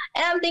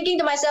 And I'm thinking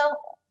to myself,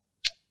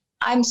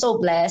 I'm so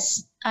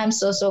blessed. I'm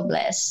so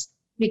blessed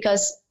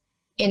because,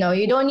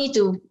 you don't need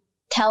to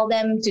tell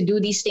them to do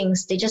these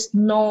things. They just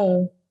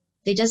know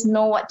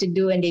what to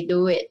do and they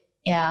do it.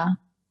 Yeah.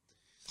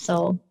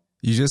 So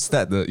you just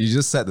set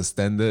the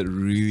standard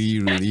really,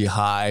 really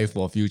high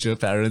for future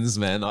parents,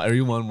 man.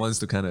 Everyone wants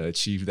to kind of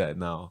achieve that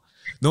now.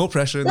 No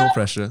pressure.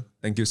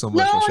 Thank you so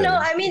much for sharing.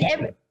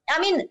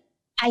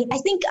 I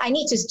think I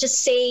need to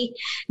just say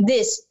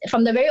this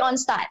from the very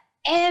onset.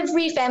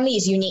 Every family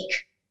is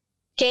unique.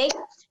 Okay?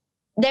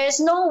 There's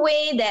no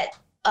way that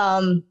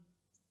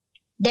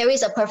there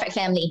is a perfect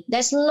family.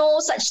 There's no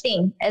such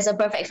thing as a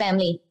perfect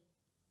family.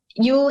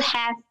 You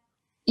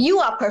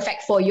are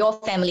perfect for your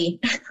family.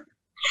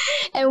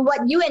 And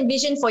what you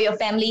envision for your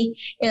family,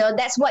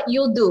 that's what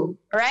you'll do,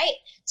 right?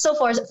 So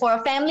for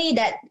a family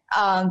that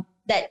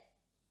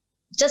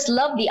just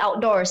love the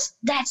outdoors,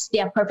 that's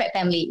their perfect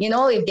family.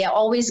 If they're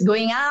always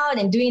going out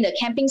and doing the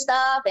camping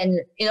stuff and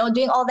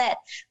doing all that,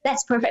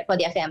 that's perfect for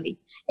their family.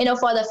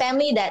 For the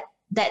family that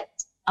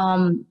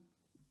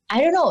I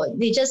don't know,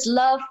 they just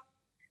love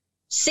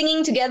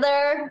singing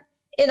together,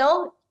 you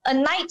know, a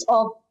night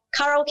of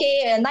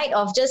karaoke, a night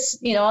of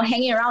just, you know,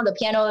 hanging around the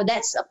piano.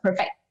 That's a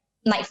perfect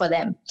night for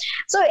them.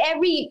 So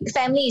every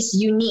family is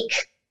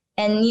unique.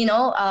 And, you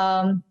know,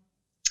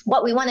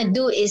 what we want to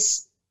do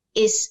is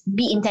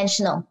be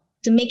intentional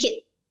to make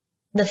it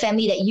the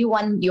family that you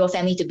want your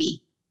family to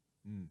be.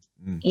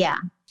 Yeah,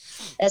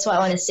 that's what I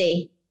want to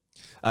say.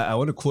 I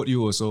want to quote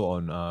you also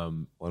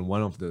on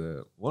one of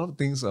the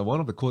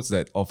quotes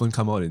that often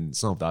come out in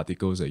some of the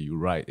articles that you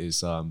write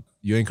is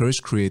you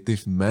encourage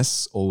creative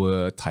mess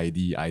over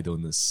tidy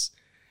idleness,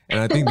 and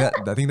I think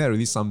that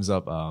really sums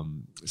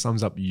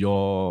up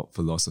your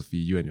philosophy,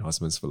 you and your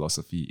husband's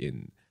philosophy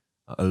in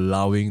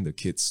allowing the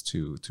kids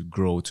to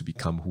grow to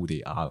become who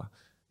they are.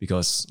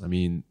 Because I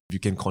mean, you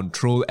can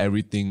control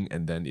everything,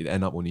 and then it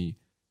end up only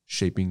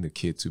shaping the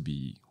kid to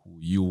be who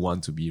you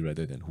want to be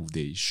rather than who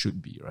they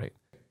should be, right?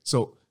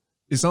 So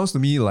it sounds to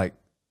me like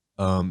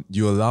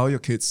you allow your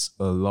kids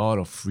a lot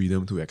of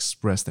freedom to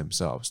express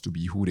themselves, to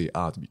be who they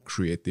are, to be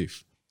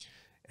creative.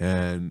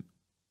 And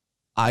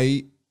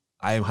I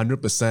am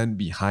 100%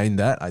 behind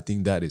that. I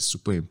think that is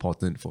super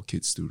important for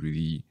kids to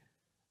really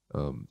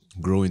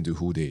grow into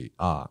who they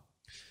are.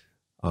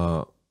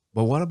 But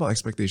what about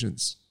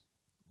expectations?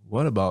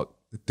 What about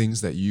the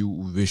things that you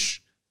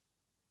wish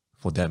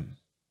for them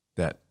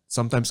that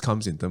sometimes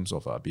comes in terms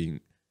of being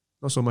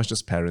not so much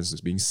just parents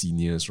as being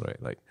seniors,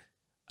 right? Like,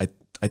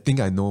 I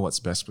think I know what's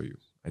best for you.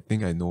 I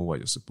think I know what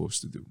you're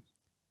supposed to do.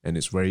 And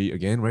it's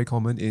very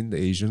common in the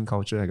Asian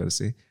culture, I gotta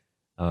say.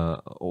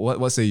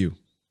 What say you?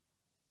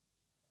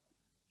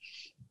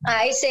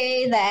 I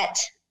say that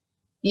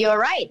you're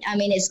right. I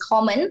mean, it's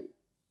common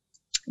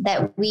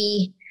that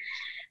we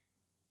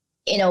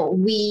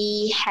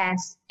have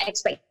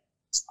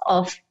expectations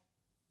of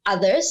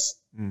others,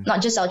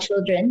 not just our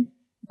children,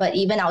 but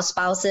even our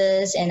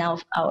spouses and our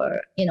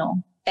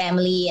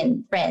family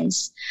and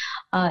friends.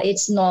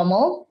 It's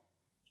normal.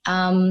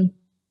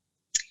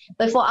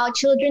 But for our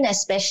children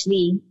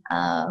especially,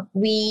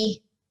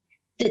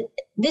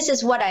 this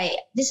is what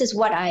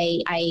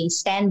I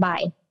stand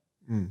by.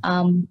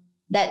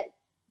 That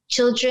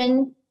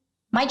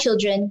my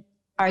children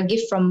are a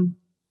gift from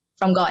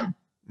God.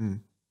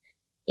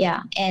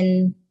 Yeah,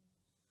 and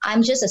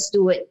I'm just a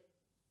steward.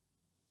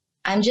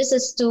 I'm just a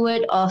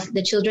steward of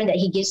the children that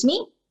He gives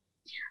me.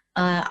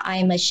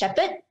 I'm a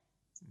shepherd,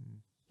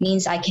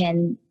 means I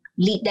can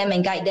lead them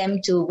and guide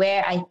them to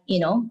where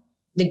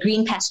the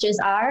green pastures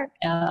are,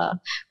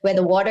 where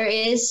the water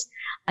is.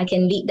 I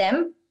can lead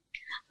them.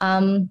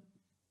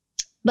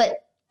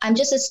 But I'm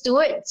just a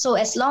steward. So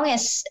as long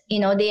as,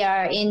 they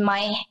are in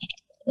my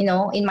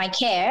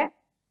care,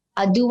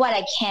 I'll do what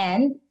I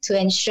can to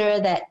ensure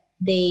that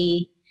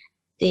they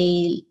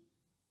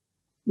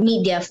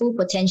meet their full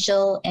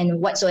potential and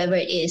whatsoever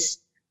it is.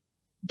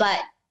 But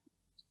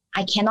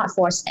I cannot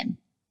force them.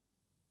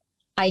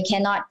 I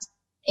cannot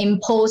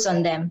impose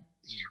on them.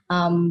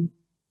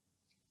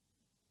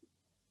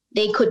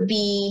 They could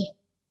be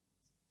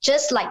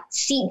just like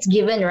seeds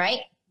given,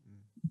 right?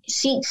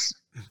 Seeds.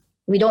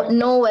 We don't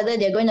know whether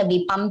they're going to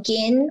be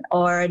pumpkin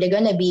or they're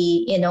going to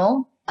be,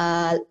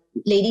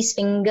 lady's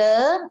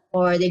finger,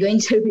 or they're going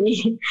to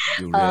be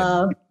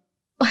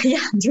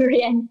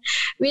durian.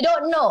 We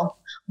don't know,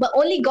 but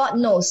only God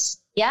knows.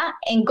 Yeah,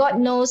 and God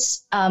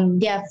knows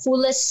their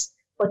fullest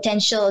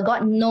potential.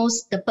 God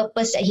knows the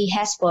purpose that He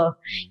has for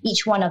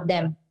each one of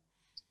them.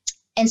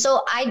 And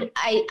so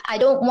I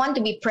don't want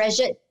to be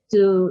pressured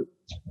to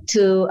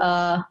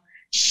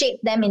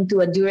shape them into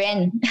a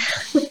durian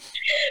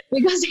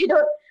because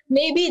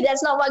maybe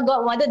that's not what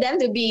God wanted them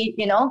to be,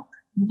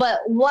 But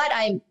what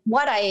I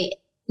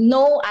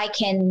know I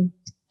can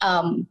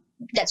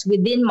that's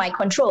within my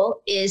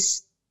control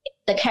is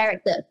the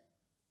character.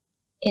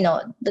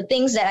 The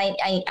things that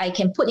I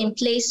can put in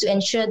place to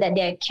ensure that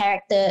their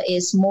character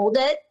is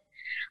molded.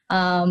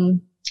 I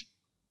want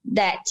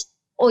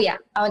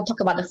to talk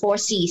about the 4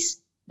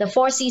 C's. The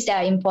 4 C's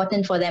that are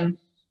important for them.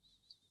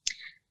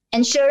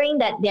 Ensuring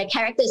that their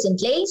character is in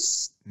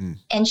place.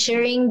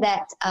 Ensuring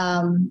that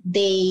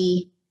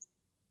they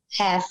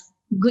have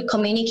good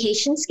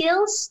communication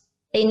skills.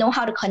 They know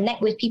how to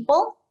connect with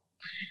people.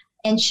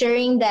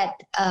 Ensuring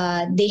that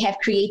they have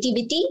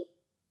creativity.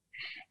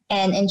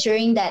 And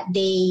ensuring that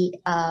they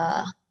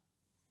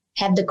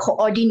have the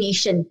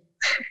coordination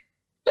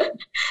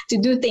to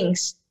do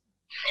things.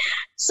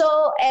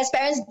 So as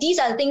parents, these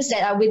are the things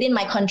that are within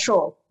my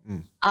control.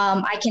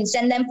 I can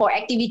send them for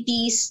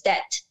activities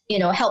that,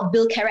 help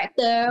build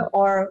character,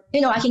 or,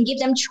 I can give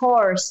them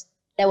chores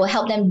that will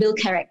help them build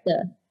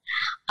character.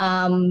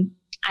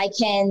 I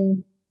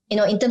can,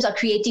 in terms of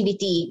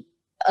creativity,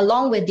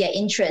 along with their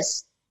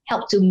interests,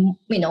 help to,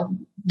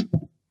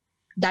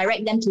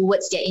 direct them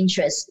towards their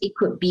interests. It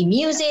could be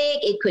music,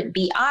 it could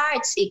be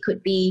arts, it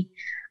could be,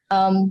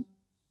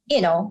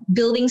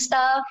 building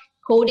stuff,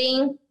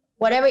 coding,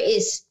 whatever it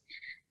is.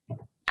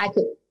 I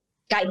could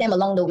guide them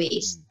along the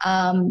ways.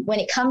 When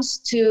it comes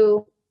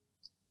to,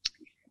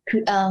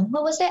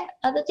 what was that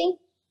other thing?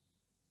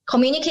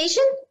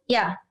 Communication?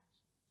 Yeah.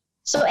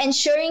 So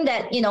ensuring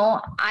that,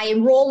 I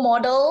role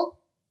model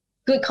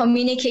good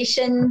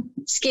communication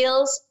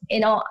skills,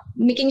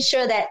 making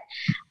sure that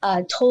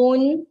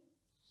tone,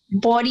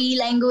 body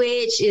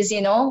language is,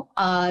 the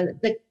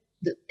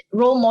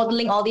role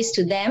modeling all this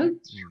to them.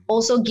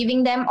 Also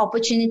giving them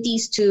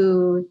opportunities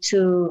to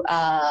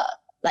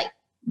like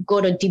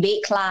go to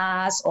debate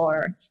class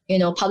or,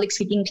 public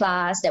speaking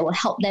class that will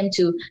help them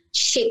to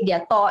shape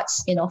their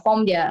thoughts,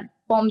 form their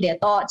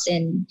thoughts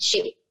and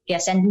shape their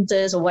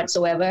sentences or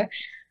whatsoever.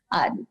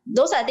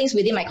 Those are things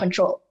within my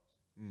control.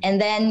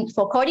 And then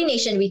for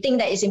coordination, we think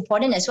that is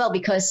important as well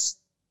because,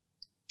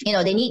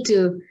 they need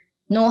to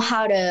know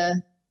how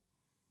to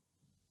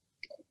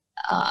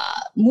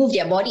move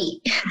their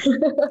body.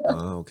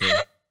 Okay.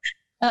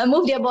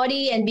 Move their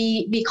body and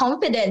be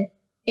confident.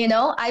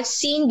 I've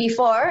seen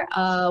before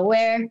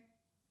where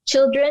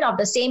children of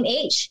the same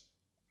age,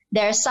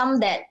 there are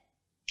some that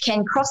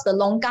can cross the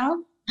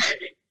longkang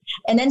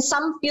and then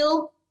some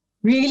feel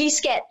really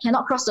scared,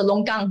 cannot cross the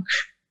longkang.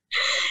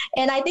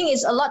 And I think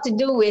it's a lot to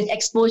do with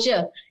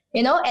exposure.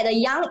 At a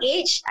young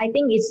age, I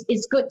think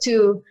it's good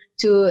to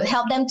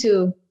help them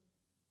to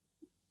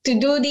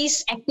do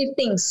these active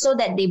things so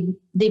that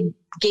they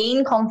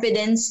gain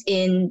confidence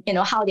in,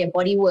 how their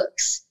body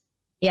works.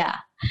 Yeah.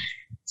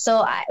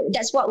 So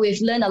that's what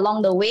we've learned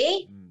along the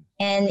way.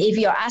 And if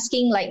you're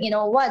asking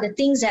what are the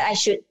things that I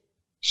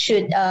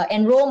should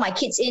enroll my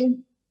kids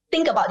in,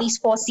 think about these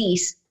 4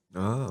 C's.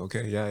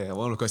 Okay. Yeah.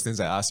 One of the questions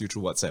I asked you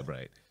through WhatsApp,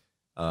 right?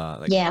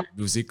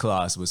 Music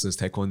class versus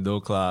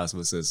taekwondo class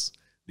versus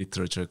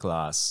literature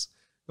class.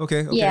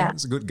 Okay. Yeah.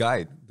 It's a good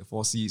guide, the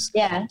 4 C's.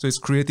 Yeah. So it's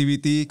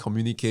creativity,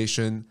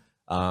 communication,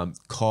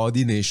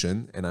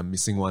 coordination, and I'm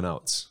missing one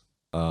out.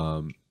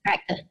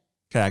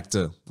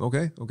 Character.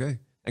 Okay.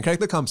 And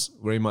character comes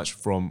very much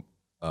from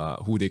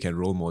who they can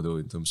role model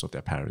in terms of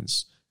their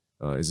parents.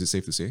 Is it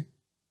safe to say?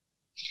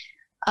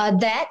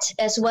 That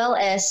as well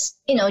as,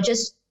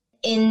 just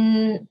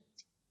in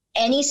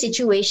any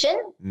situation,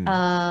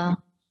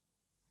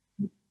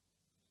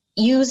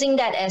 using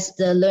that as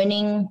the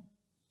learning,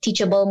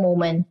 teachable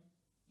moment,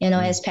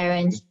 as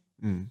parents.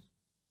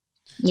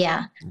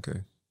 Yeah.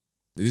 Okay.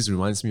 This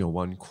reminds me of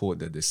one quote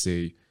that they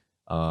say,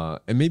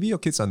 and maybe your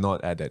kids are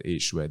not at that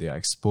age where they are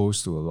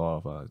exposed to a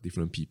lot of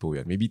different people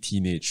yet. Maybe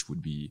teenage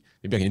would be,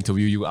 maybe I can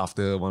interview you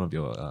after one of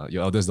your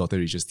eldest daughter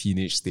reaches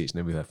teenage stage, and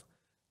then we have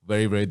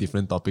very, very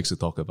different topics to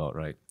talk about,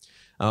 right?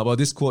 But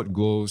this quote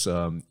goes,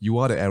 you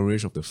are the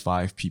average of the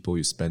 5 people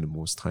you spend the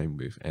most time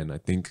with. And I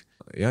think,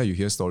 you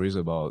hear stories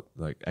about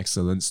like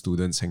excellent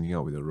students hanging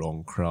out with the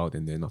wrong crowd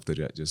and then after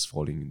that just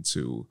falling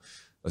into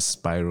a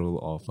spiral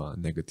of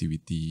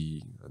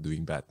negativity,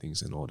 doing bad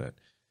things and all that.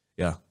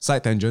 Yeah,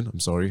 side tangent. I'm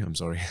sorry.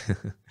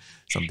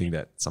 something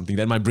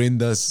that my brain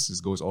does is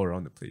goes all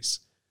around the place.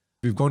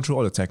 We've gone through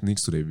all the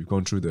techniques today. We've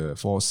gone through the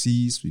 4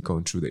 C's. We've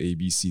gone through the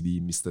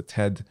ABCD, Mr.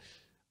 Ted.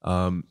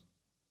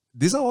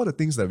 These are all the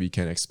things that we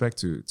can expect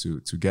to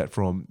get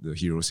from the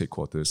Heroes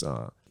Headquarters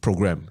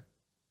program,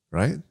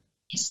 right?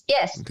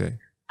 Yes. Okay.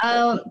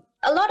 A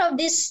lot of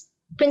these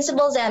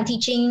principles that I'm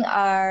teaching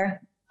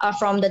are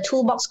from the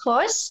toolbox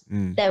course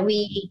that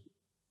we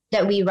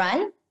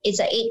run. It's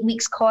an 8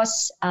 weeks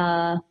course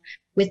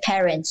with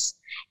parents,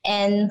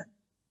 and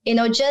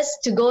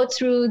just to go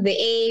through the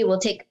A will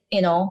take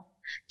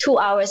 2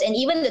 hours, and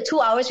even the 2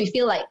 hours we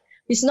feel like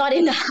it's not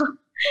enough.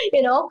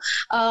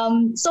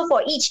 So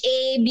for each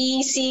A,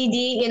 B, C,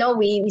 D,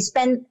 we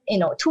spend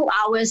 2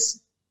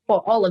 hours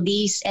for all of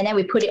these, and then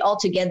we put it all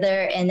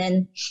together, and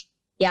then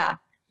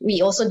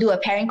we also do a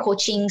parent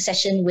coaching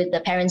session with the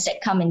parents that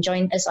come and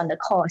join us on the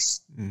course.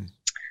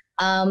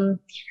 A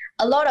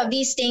lot of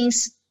these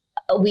things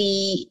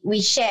we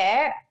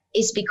share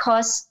is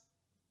because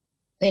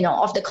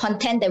of the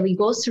content that we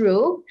go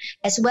through,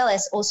 as well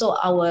as also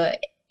our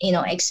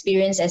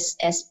experience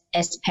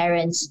as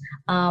parents.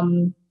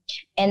 And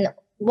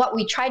what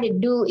we try to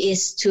do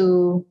is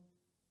to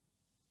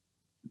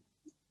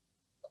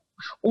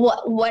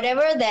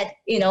whatever that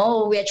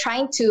we're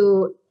trying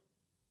to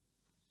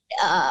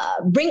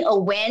bring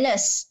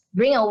awareness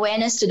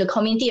to the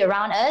community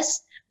around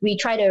us. We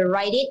try to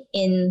write it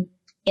in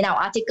our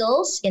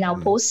articles, in our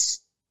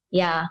posts.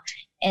 Yeah.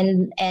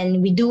 And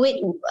we do it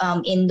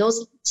in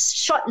those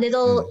short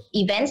little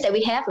events that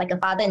we have, like a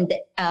father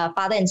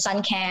and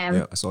son camp.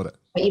 Yeah, I saw that.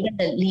 Or even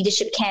the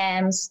leadership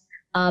camps,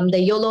 the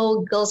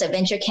YOLO Girls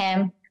Adventure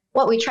Camp.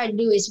 What we try to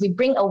do is we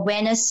bring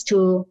awareness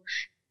to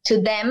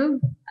them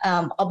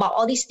about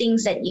all these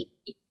things that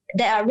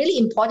are really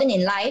important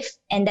in life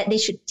and that they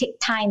should take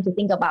time to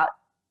think about.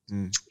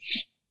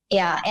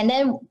 Yeah, and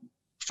then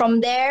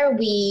from there,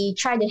 we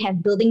try to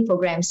have building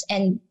programs,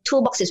 and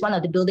Toolbox is one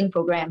of the building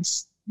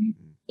programs.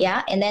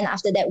 Yeah, and then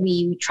after that,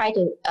 we try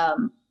to,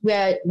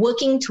 we're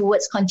working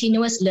towards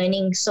continuous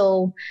learning.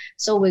 So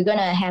we're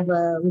gonna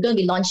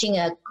be launching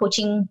a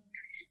coaching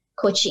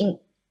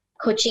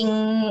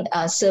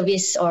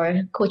service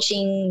or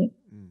coaching.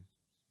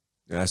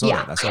 Yeah, I saw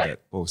that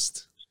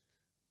post.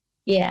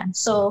 Yeah,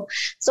 so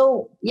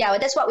yeah,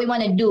 that's what we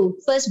want to do.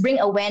 First, bring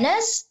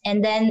awareness,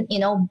 and then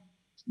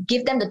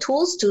give them the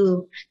tools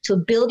to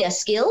build their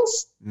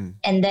skills,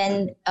 and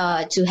then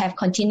to have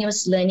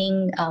continuous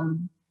learning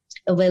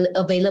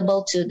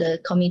available to the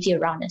community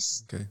around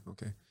us.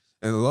 Okay.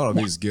 And a lot of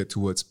it is geared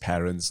towards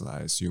parents, I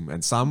assume,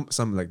 and some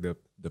like the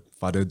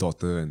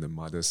father-daughter and the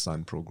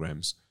mother-son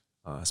programs,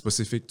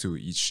 specific to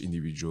each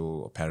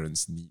individual or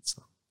parent's needs.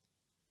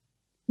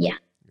 Yeah.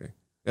 Okay.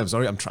 I'm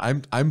sorry,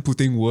 I'm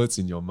putting words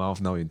in your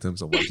mouth now in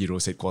terms of what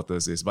Heroes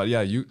Headquarters is. But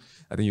yeah,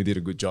 I think you did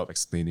a good job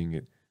explaining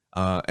it.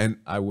 And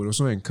I would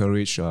also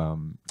encourage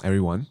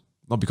everyone,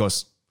 not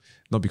because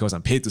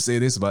I'm paid to say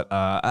this, but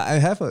I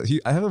have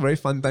a very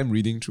fun time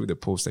reading through the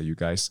posts that you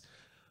guys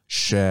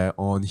share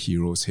on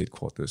Heroes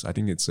Headquarters. I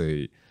think it's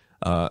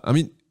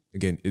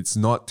again, it's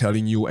not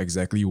telling you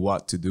exactly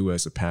what to do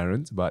as a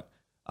parent, but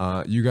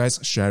you guys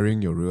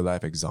sharing your real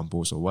life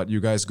examples of what you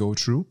guys go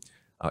through.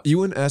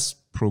 Even as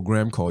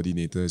program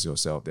coordinators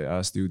yourself, there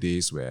are still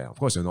days where, of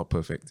course, you're not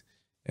perfect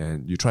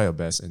and you try your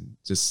best, and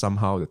just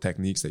somehow the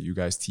techniques that you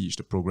guys teach,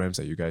 the programs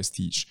that you guys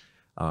teach,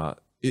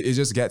 it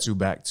just gets you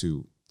back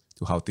to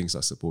how things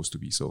are supposed to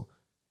be. So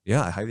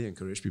yeah, I highly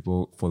encourage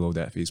people follow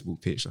that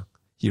Facebook page,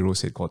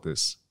 Heroes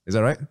Headquarters. Is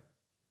that right?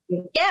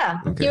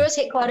 Yeah, okay. Heroes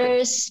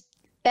Headquarters,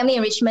 family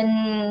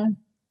enrichment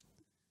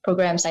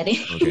programs, I think.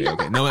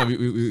 Okay. Now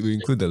we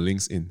include the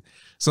links in.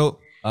 So,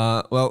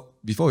 well,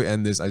 before we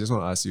end this, I just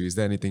want to ask you, is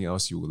there anything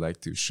else you would like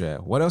to share?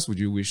 What else would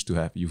you wish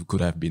you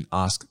could have been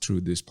asked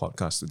through this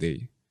podcast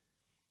today?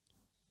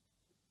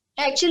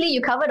 Actually,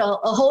 you covered a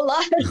whole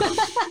lot.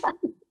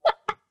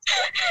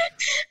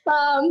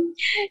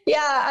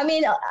 Yeah, I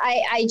mean,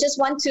 I just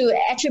want to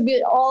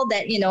attribute all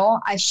that,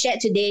 I've shared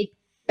today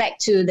back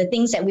to the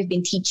things that we've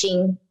been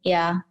teaching,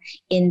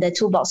 in the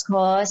Toolbox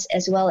course,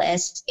 as well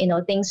as,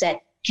 things that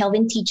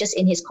Kelvin teaches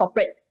in his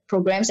corporate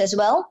programs as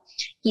well.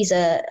 He's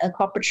a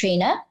corporate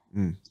trainer.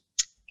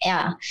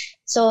 Yeah.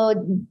 So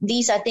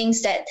these are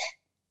things that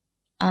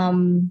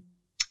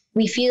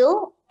we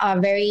feel are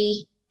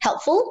very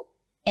helpful,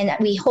 and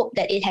that we hope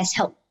that it has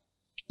helped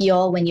you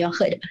all when you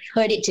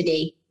heard it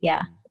today.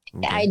 Yeah.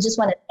 Okay. I just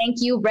want to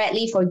thank you,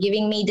 Bradley, for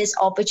giving me this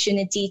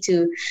opportunity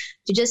to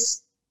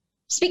just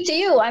speak to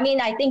you. I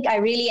mean, I think I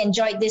really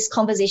enjoyed this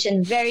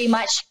conversation very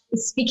much,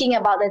 speaking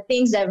about the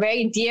things that are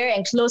very dear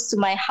and close to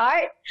my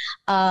heart.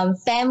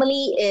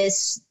 Family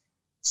is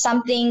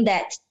something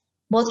that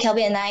both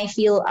Kelvin and I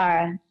feel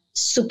are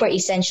super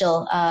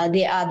essential.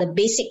 They are the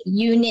basic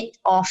unit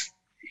of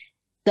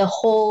the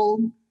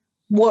whole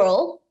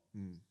world.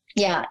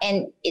 Yeah,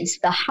 and it's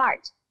the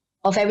heart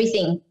of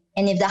everything.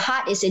 And if the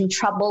heart is in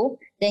trouble,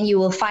 then you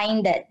will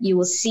find that you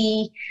will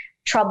see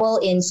trouble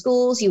in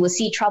schools, you will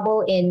see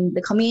trouble in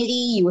the community,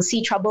 you will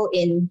see trouble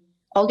in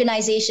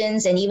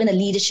organizations, and even the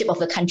leadership of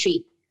the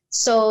country.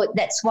 So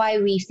that's why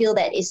we feel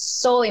that it's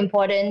so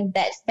important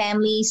that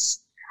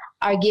families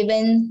are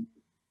given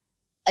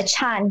a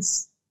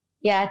chance,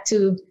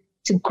 to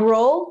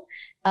grow,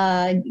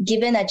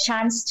 given a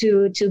chance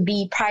to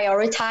be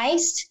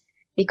prioritized,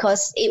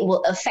 because it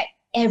will affect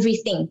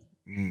everything.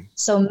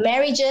 So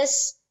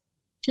marriages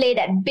play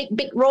that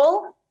big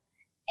role,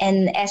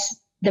 and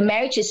as the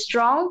marriage is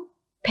strong,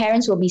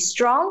 parents will be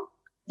strong,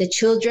 the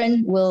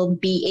children will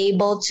be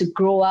able to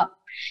grow up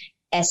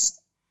as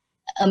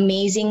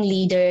amazing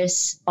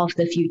leaders of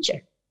the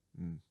future.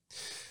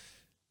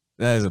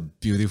 That is a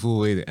beautiful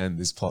way to end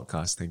this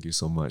podcast. Thank you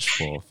so much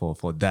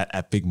for that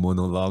epic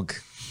monologue.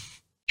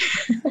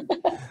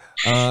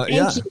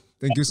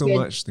 Thank you so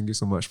much. Thank you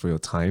so much for your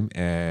time.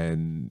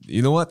 And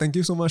you know what? Thank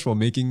you so much for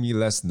making me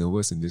less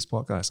nervous in this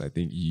podcast. I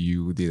think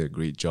you did a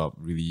great job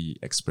really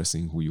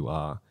expressing who you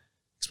are,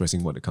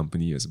 expressing what the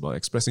company is about,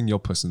 expressing your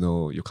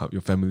personal,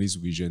 your family's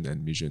vision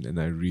and mission.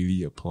 And I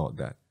really applaud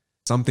that.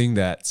 Something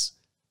that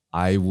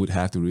I would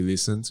have to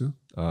re-listen to.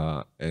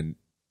 And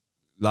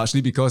largely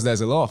because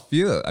there's a lot of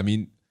fear. I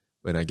mean,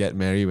 when I get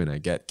married, when I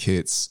get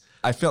kids,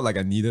 I felt like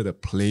I needed a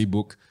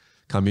playbook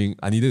coming.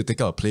 I needed to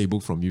take out a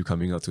playbook from you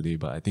coming out today.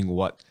 But I think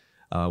what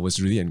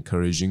was really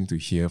encouraging to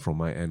hear from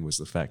my end was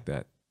the fact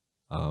that,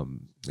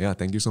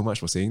 thank you so much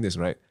for saying this,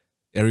 right?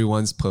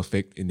 Everyone's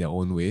perfect in their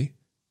own way.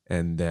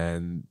 And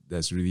then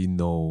there's really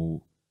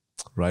no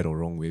right or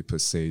wrong way per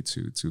se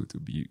to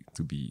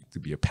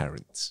be a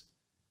parent.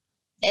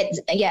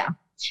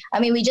 I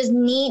mean, we just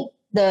need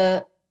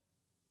the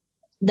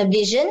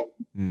vision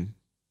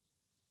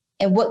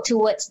and work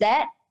towards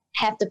that,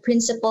 have the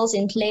principles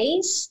in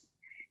place,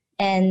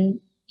 and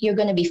you're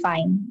going to be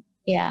fine.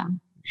 Yeah.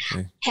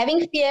 Okay.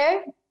 Having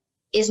fear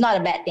is not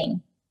a bad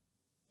thing.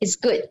 It's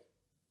good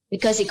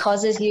because it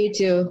causes you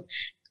to,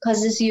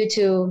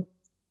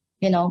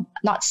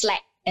 not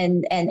slack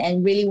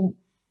and really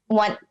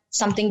want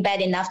something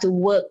bad enough to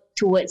work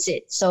towards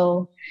it.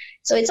 So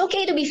it's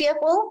okay to be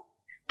fearful.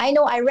 I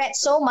know I read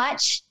so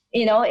much,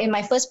 in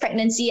my first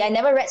pregnancy. I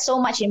never read so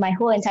much in my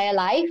whole entire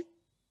life,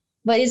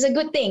 but it's a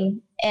good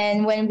thing.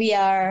 And when we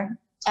are,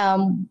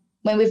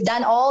 when we've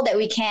done all that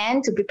we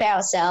can to prepare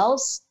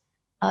ourselves,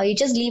 you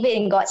just leave it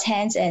in God's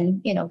hands,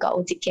 and, God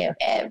will take care of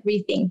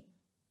everything.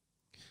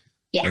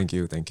 Yeah. Thank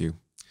you. Thank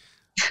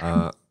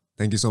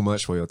you so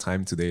much for your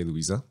time today,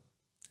 Luisa.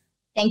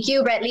 Thank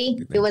you, Bradley.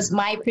 Thank it was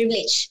my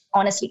privilege,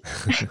 honestly.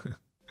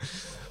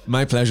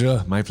 My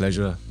pleasure. My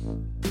pleasure.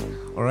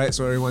 All right,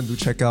 so everyone do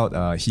check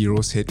out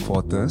Heroes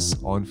Headquarters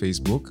on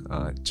Facebook.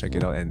 Check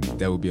it out, and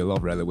there will be a lot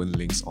of relevant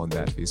links on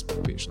that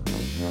Facebook page.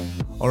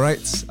 All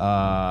right,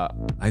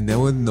 I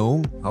never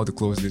know how to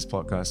close this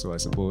podcast, so I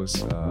suppose,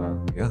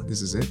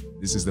 this is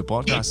it. This is the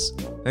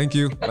podcast. Thank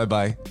you.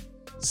 Bye-bye.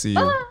 See you.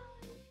 Bye.